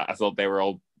 I thought they were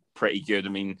all pretty good. I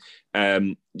mean,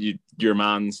 your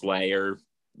man's lair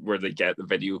where they get the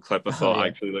video clip, I thought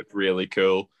actually looked really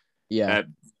cool. Yeah.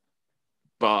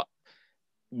 But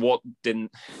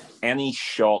any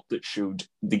shot that showed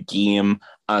the game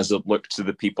as it looked to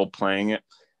the people playing it,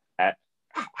 I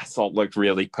thought looked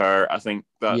really poor. I think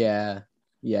that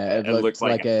it looked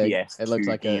like a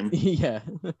game.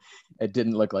 It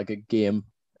didn't look like a game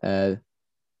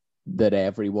that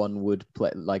everyone would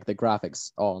play. Like the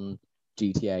graphics on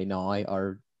GTA now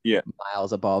are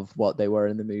miles above what they were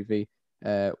in the movie,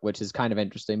 which is kind of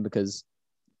interesting because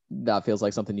that feels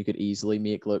like something you could easily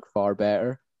make look far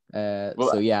better. I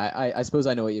suppose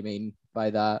I know what you mean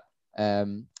by that.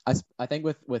 I think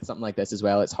with something like this as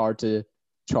well, it's hard to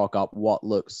chalk up what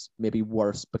looks maybe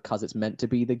worse because it's meant to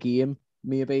be the game,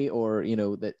 maybe, or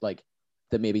that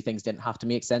maybe things didn't have to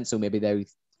make sense, so maybe they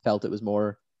felt it was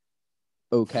more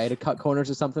okay to cut corners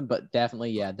or something. But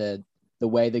definitely, the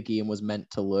way the game was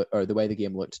meant to look, or the way the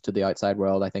game looked to the outside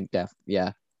world, I think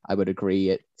I would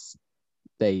agree.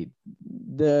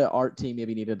 The art team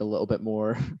maybe needed a little bit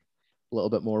more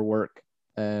work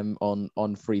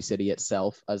on Free City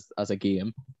itself as a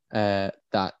game. That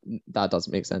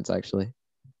doesn't make sense actually.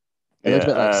 It looks a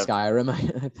bit like Skyrim.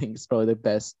 I think it's probably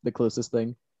the closest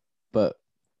thing, but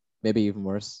maybe even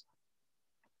worse.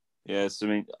 Yes, I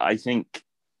mean, I think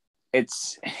it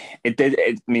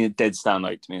did stand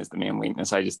out to me as the main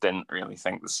weakness. I just didn't really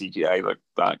think the CGI looked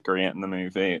that great in the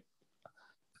movie.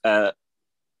 But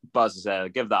as I said, I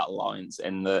give that allowance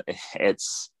in that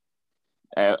it's.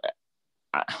 I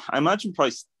imagine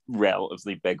probably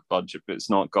relatively big budget, but it's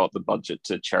not got the budget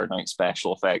to churn out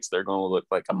special effects. They're going to look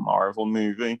like a Marvel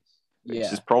movie,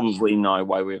 which is probably now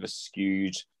why we have a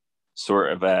skewed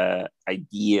sort of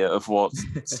idea of what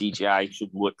CGI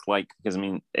should look like. Because I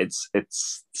mean, it's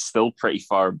still pretty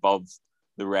far above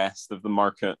the rest of the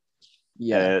market.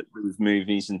 With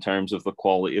movies in terms of the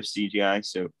quality of CGI.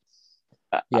 So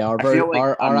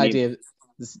our idea,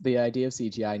 the idea of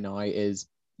CGI now is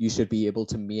you should be able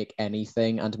to make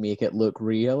anything and make it look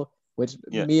real, which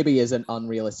maybe is an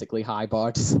unrealistically high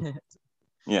bar to set.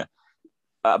 Yeah.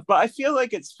 But I feel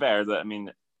like it's fair that, I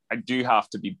mean, I do have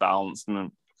to be balanced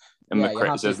in my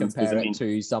criticisms. You have to compare it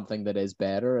to something that is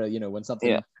better. When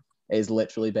something is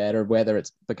literally better, whether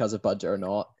it's because of budget or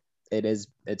not, it's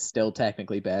still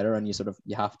technically better, and you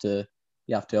have to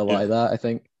allow that. I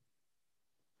think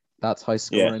that's how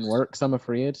scoring works, I'm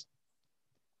afraid.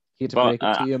 Hate to break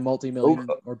it to you, multi-million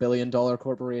or billion-dollar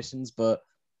corporations, but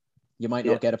you might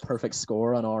not get a perfect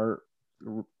score on our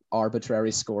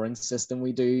arbitrary scoring system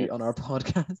we do on our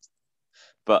podcast.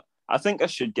 But I think I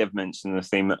should give mention the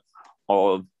theme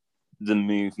of the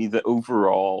movie that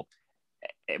overall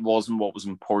it wasn't what was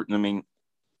important. I mean,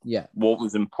 what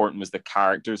was important was the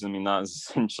characters. I mean, that is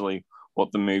essentially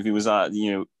what the movie was at.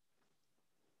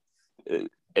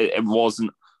 It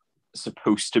wasn't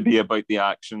supposed to be about the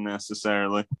action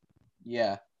necessarily.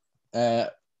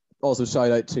 Also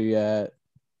shout out to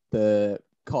the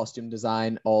costume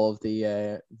design. All of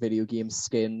the video game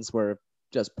skins were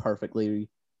just perfectly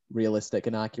realistic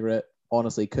and accurate.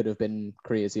 Honestly, could have been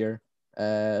crazier,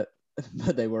 but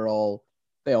they all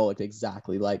looked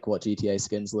exactly like what GTA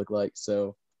skins look like.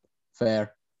 So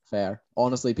fair fair.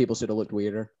 Honestly, people should have looked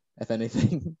weirder, if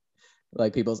anything.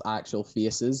 Like people's actual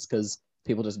faces, because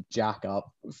people just jack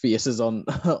up faces on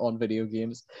on video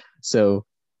games. So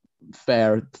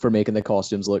fair for making the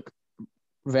costumes look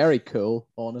very cool,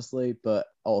 honestly, but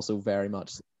also very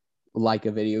much like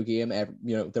a video game.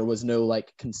 There was no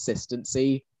like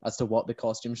consistency as to what the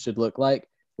costumes should look like,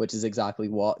 which is exactly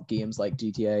what games like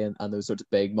GTA and those sorts of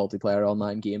big multiplayer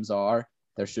online games are.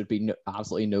 There should be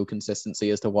absolutely no consistency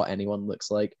as to what anyone looks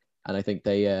like, and I think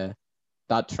they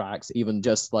that tracks. Even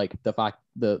just like the fact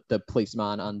the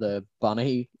policeman and the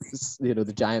bunny,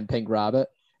 the giant pink rabbit.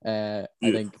 I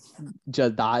think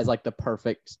just that is like the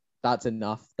perfect. That's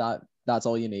enough. That's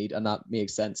all you need, and that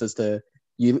makes sense as to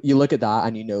you look at that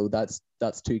and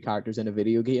that's two characters in a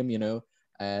video game.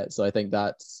 So I think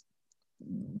that's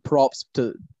props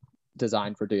to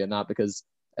design for doing that, because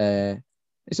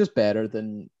it's just better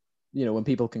than when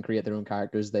people can create their own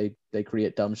characters, they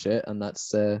create dumb shit, and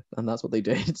that's what they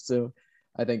did. So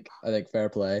I think fair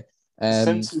play.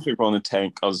 Since you're going to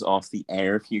take us off the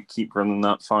air if you keep running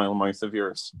that foul mouth of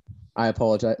yours. I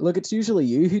apologize. Look, it's usually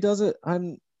you who does it.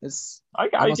 I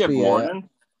give warning.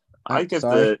 I give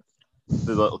sorry.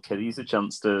 the little kiddies a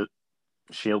chance to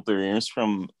shield their ears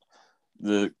from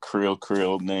the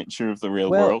cruel nature of the real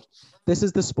world. This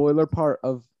is the spoiler part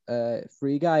of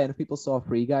Free Guy, and if people saw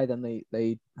Free Guy, then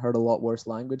they heard a lot worse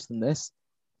language than this.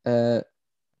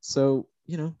 So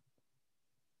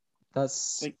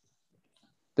that's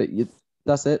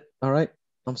that's it. All right.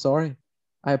 I'm sorry.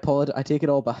 I apologize. I take it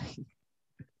all back.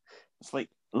 It's like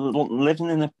living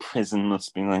in a prison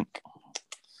must be like.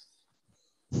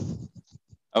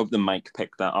 I hope the mic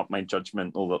picked that up, my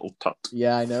judgmental little tut.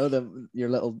 Yeah, I know your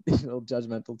little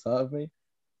judgmental tut of me.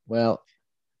 Well,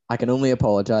 I can only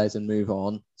apologize and move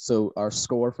on. So our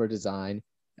score for design.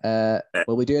 Will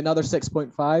we do another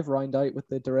 6.5, round out with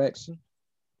the direction?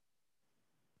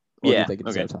 Or do you think it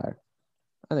deserves higher?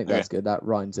 I think that's good. That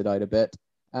rounds it out a bit.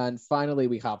 And finally,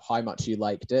 we have how much you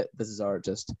liked it. This is our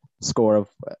just score of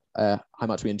how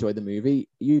much we enjoyed the movie.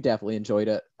 You definitely enjoyed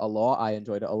it a lot. I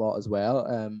enjoyed it a lot as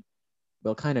well.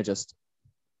 We'll kind of just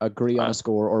agree on a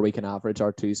score, or we can average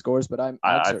our two scores. But I'd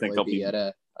certainly be at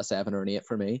a 7 or an 8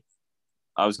 for me.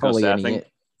 I was going to say, I think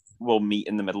we'll meet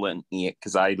in the middle at an 8,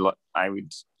 because I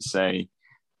would say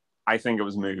I think it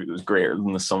was a movie that was greater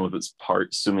than the sum of its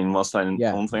parts. I mean, whilst I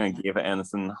don't think I gave it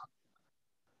anything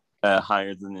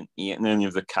higher than an 8 in any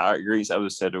of the categories, I would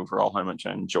have said overall how much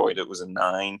I enjoyed it was a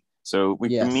 9. So we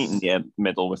can meet in the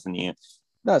middle with an 8.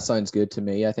 That sounds good to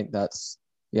me. I think that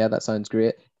sounds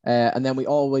great. And then we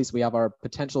have our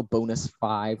potential bonus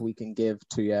 5 we can give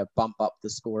to bump up the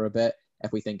score a bit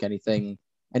if we think any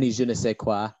je ne sais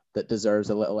quoi that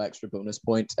deserves a little extra bonus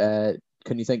point.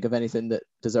 Can you think of anything that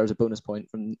deserves a bonus point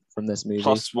from this movie?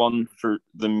 +1 for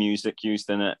the music used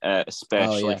in it,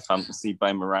 especially Fantasy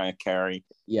by Mariah Carey,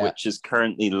 which is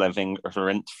currently living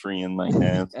rent-free in my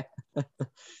head.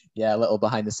 Yeah, a little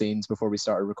behind the scenes before we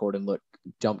started recording. Look,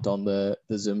 jumped on the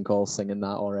Zoom call singing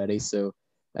that already. So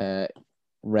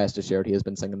rest assured he has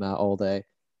been singing that all day.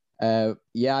 I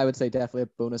would say definitely a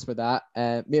bonus for that.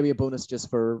 Maybe a bonus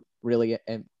just for really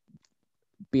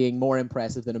being more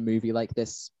impressive than a movie like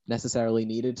this necessarily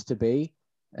needed to be.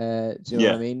 Do you know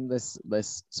what I mean? This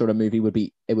sort of movie would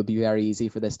be very easy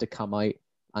for this to come out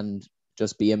and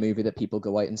just be a movie that people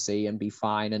go out and see and be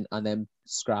fine and then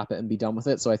scrap it and be done with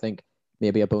it. So I think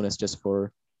maybe a bonus just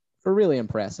for really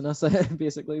impressing us.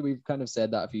 Basically, we've kind of said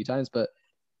that a few times, but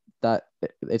that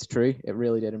it's true. It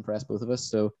really did impress both of us.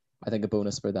 So I think a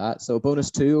bonus for that. So bonus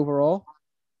 2 overall.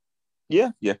 Yeah.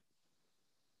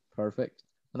 Perfect.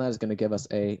 And that is going to give us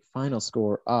a final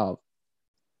score of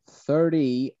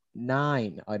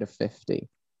 39 out of 50.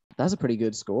 That's a pretty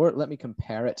good score. Let me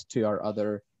compare it to our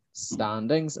other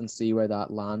standings and see where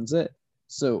that lands it.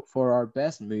 So for our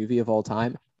best movie of all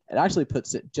time, it actually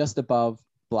puts it just above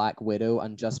Black Widow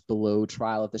and just below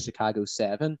Trial of the Chicago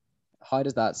 7. How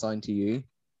does that sound to you?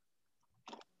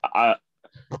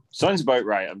 Sounds about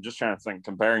right. I'm just trying to think,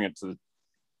 comparing it to the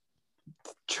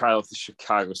Trial of the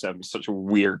Chicago 7 is such a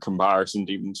weird comparison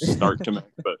to even start to make.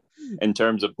 But in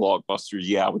terms of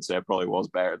blockbusters, I would say it probably was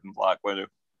better than Black Widow.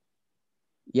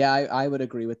 Yeah, I would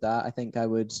agree with that.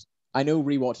 I know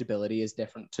rewatchability is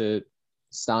different to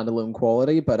standalone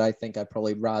quality, but I think I'd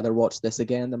probably rather watch this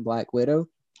again than Black Widow.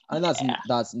 And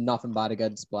that's nothing bad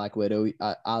against Black Widow.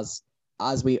 As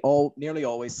we all nearly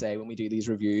always say when we do these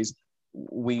reviews,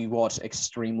 we watch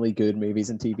extremely good movies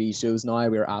and TV shows now.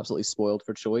 We're absolutely spoiled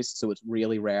for choice, so it's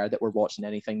really rare that we're watching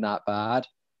anything that bad.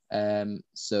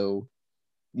 So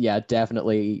yeah,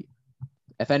 definitely.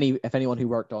 If anyone who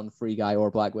worked on Free Guy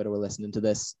or Black Widow are listening to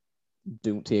this,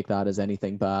 don't take that as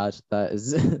anything bad. That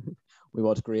is we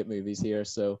watch great movies here.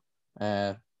 So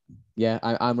yeah,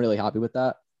 I'm really happy with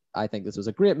that. I think this was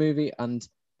a great movie, and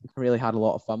I really had a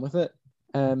lot of fun with it.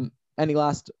 Any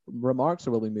last remarks,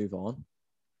 or will we move on?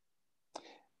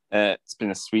 It's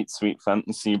been a sweet, sweet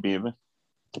fantasy, baby.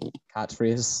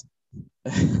 Catchphrase.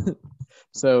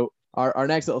 So our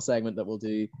next little segment that we'll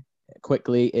do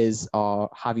quickly is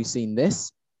Have You Seen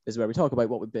This? This is where we talk about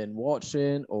what we've been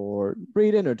watching or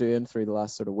reading or doing through the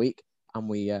last sort of week, and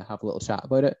we have a little chat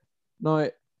about it. Now,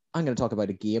 I'm going to talk about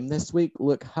a game this week.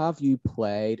 Look, have you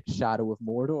played Shadow of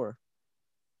Mordor?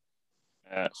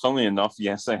 Funnily enough,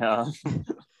 yes, I have.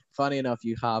 Funny enough,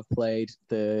 you have played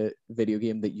the video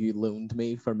game that you loaned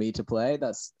me for me to play.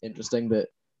 That's interesting that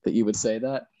you would say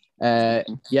that.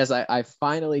 Yes, I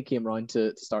finally came around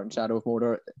to starting Shadow of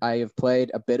Mordor. I have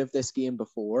played a bit of this game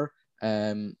before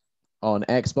on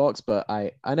Xbox, but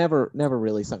I never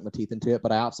really sunk my teeth into it,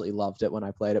 but I absolutely loved it when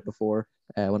I played it before,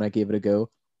 when I gave it a go.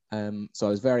 So I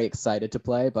was very excited to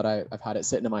play, but I've had it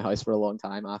sitting in my house for a long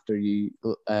time after you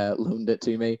loaned it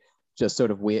to me, just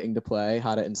sort of waiting to play.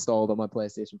 Had it installed on my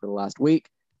PlayStation for the last week,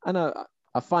 and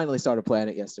I finally started playing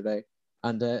it yesterday,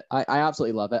 and I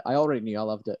absolutely love it. I already knew I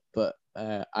loved it, but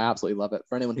I absolutely love it.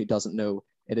 For anyone who doesn't know,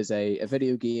 it is a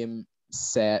video game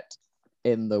set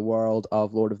in the world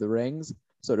of Lord of the Rings,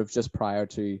 sort of just prior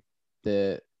to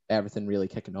everything really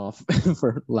kicking off,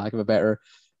 for lack of a better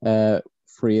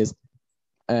phrase.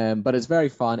 But it's very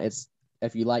fun. It's,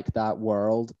 if you like that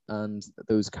world and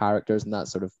those characters and that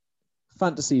sort of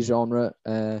fantasy genre,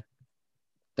 then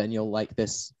you'll like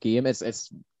this game.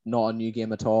 It's not a new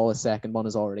game at all. A second one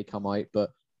has already come out,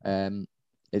 but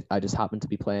I just happened to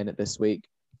be playing it this week.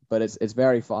 But it's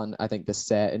very fun. I think the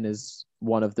setting is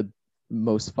one of the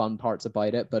most fun parts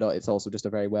about it, but it's also just a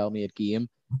very well-made game,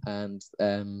 and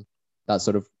that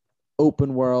sort of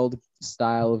open world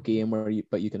style of game where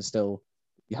you can still,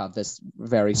 you have this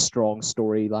very strong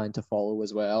storyline to follow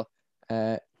as well.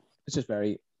 It's just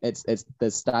it's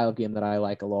the style of game that I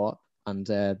like a lot, and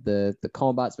the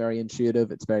combat's very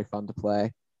intuitive. It's very fun to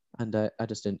play, and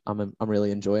I'm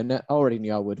really enjoying it. I already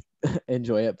knew I would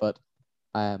enjoy it, but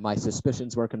my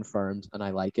suspicions were confirmed, and I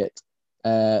like it.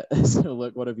 So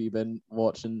look, what have you been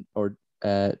watching or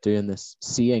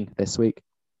seeing this week?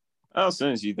 As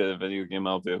soon as you did a video game,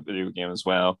 I'll do a video game as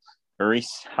well.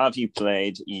 Reese, have you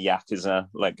played Yakuza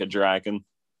Like a Dragon?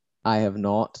 I have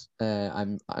not.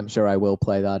 I'm sure I will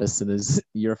play that as soon as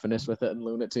you're finished with it and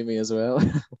loan it to me as well.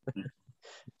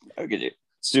 Okay.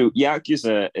 So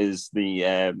Yakuza is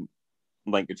the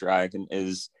Like a Dragon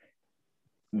is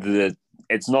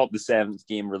it's not the seventh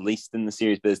game released in the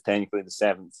series, but it's technically the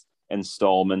seventh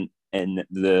installment in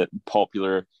the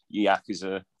popular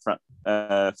Yakuza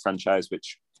franchise,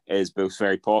 which is both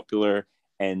very popular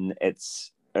in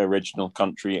its original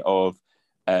country of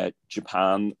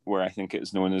Japan, where I think it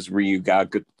is known as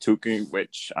Ryuga-Gotoku,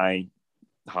 which I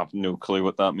have no clue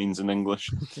what that means in English.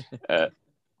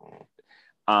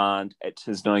 And it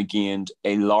has now gained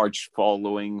a large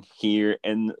following here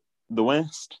in the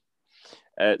West.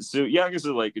 So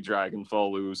Yakuza Like a Dragon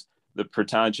follows the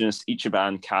protagonist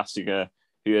Ichiban Kasuga,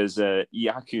 who is a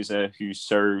Yakuza who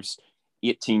serves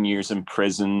 18 years in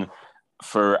prison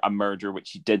for a murder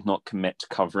which he did not commit,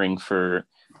 covering for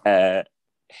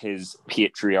his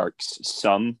patriarch's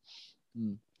son.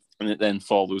 And it then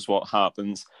follows what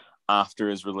happens after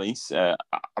his release. I'm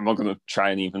not going to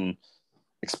try and even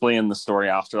explain the story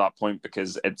after that point,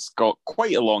 because it's got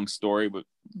quite a long story, but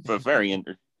a very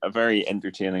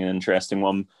entertaining and interesting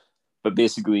one. But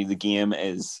basically, the game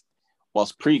is,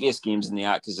 whilst previous games in the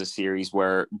Yakuza series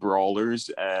were brawlers,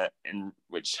 in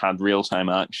which had real-time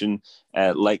action,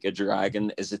 Like a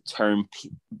Dragon is a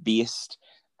turn-based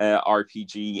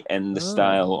RPG in the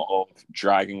style of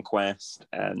Dragon Quest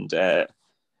and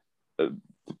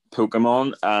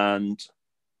Pokemon, and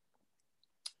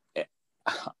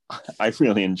I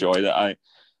really enjoyed it. I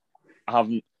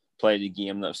haven't played a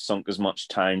game that I've sunk as much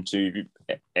time to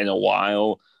in a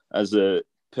while as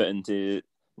put into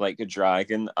Like a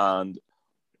Dragon, and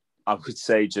I would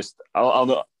say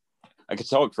I could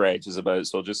talk for ages about it,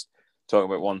 so I'll just talk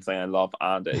about one thing I love,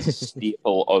 and it's a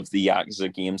staple of the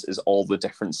Yakuza games, is all the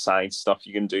different side stuff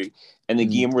you can do in a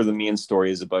game where the main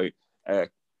story is about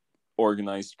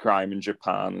organized crime in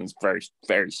Japan, and it's very,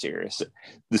 very serious.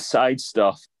 The side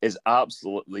stuff is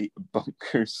absolutely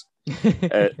bonkers.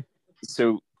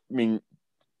 So, I mean,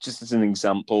 just as an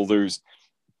example, there's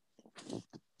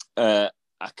a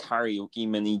karaoke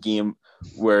mini game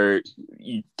where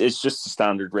it's just a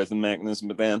standard rhythm mechanism,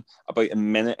 but then about a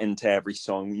minute into every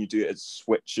song when you do it, it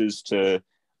switches to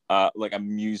like a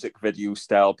music video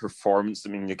style performance. I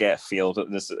mean, you get a feel of it.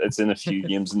 It's in a few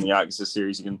games in the Yakuza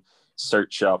series. You can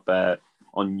search up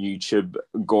on YouTube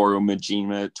Goro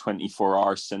Majima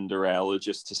 24-hour Cinderella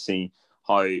just to see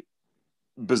how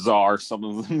bizarre some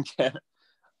of them get.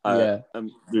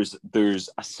 There's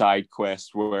a side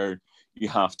quest where you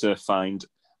have to find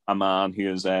a man who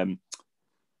is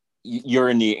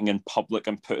urinating in public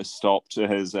and put a stop to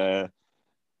his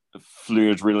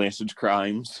fluid-related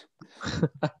crimes.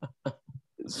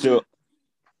 So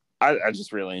I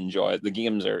just really enjoy it. The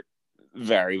games are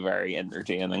very, very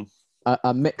entertaining.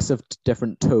 A mix of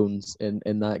different tones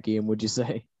in that game, would you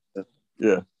say?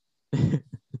 Yeah.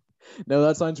 No,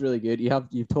 that sounds really good.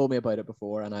 You've told me about it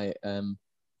before, and I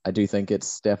do think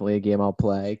it's definitely a game I'll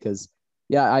play because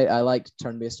I liked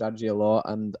turn-based strategy a lot,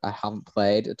 and I haven't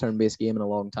played a turn-based game in a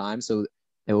long time, so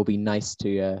it will be nice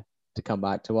to come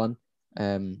back to one.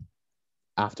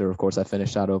 After, of course, I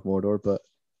finish Shadow of Mordor, but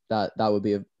that would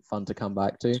be fun to come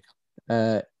back to.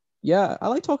 I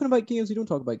like talking about games. We don't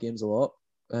talk about games a lot,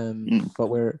 but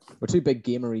we're two big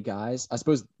gamery guys. I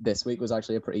suppose this week was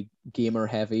actually a pretty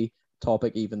gamer-heavy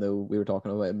topic, even though we were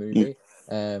talking about a movie.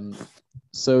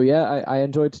 I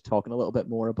enjoyed talking a little bit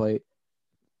more about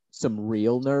some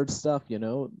real nerd stuff,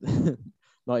 not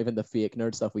even the fake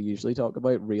nerd stuff we usually talk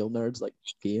about, real nerds like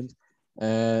games.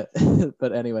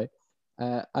 But anyway,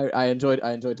 I enjoyed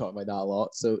talking about that a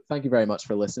lot. So thank you very much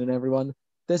for listening, everyone.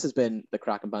 This has been the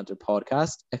Crack and Banter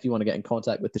podcast. If you want to get in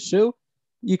contact with the show,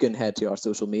 you can head to our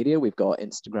social media. We've got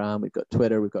Instagram, we've got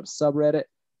Twitter, we've got a subreddit.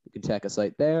 You can check us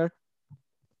out there.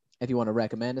 If you want to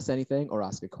recommend us anything or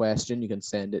ask a question, you can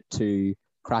send it to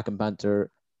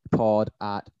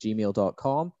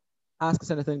crackandbanterpod@gmail.com. Ask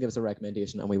us anything, give us a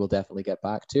recommendation, and we will definitely get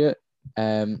back to it.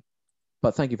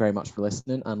 But thank you very much for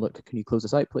listening. And look, can you close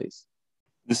us out, please?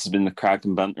 This has been the Crack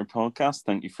and Banter podcast.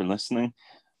 Thank you for listening.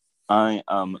 I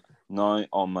am now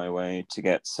on my way to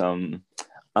get some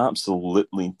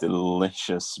absolutely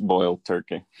delicious boiled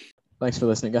turkey. Thanks for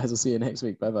listening, guys. We'll see you next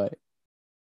week. Bye-bye.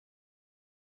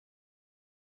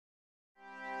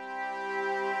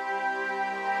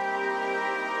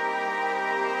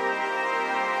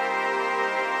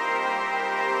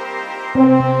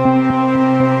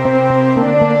 Thank you.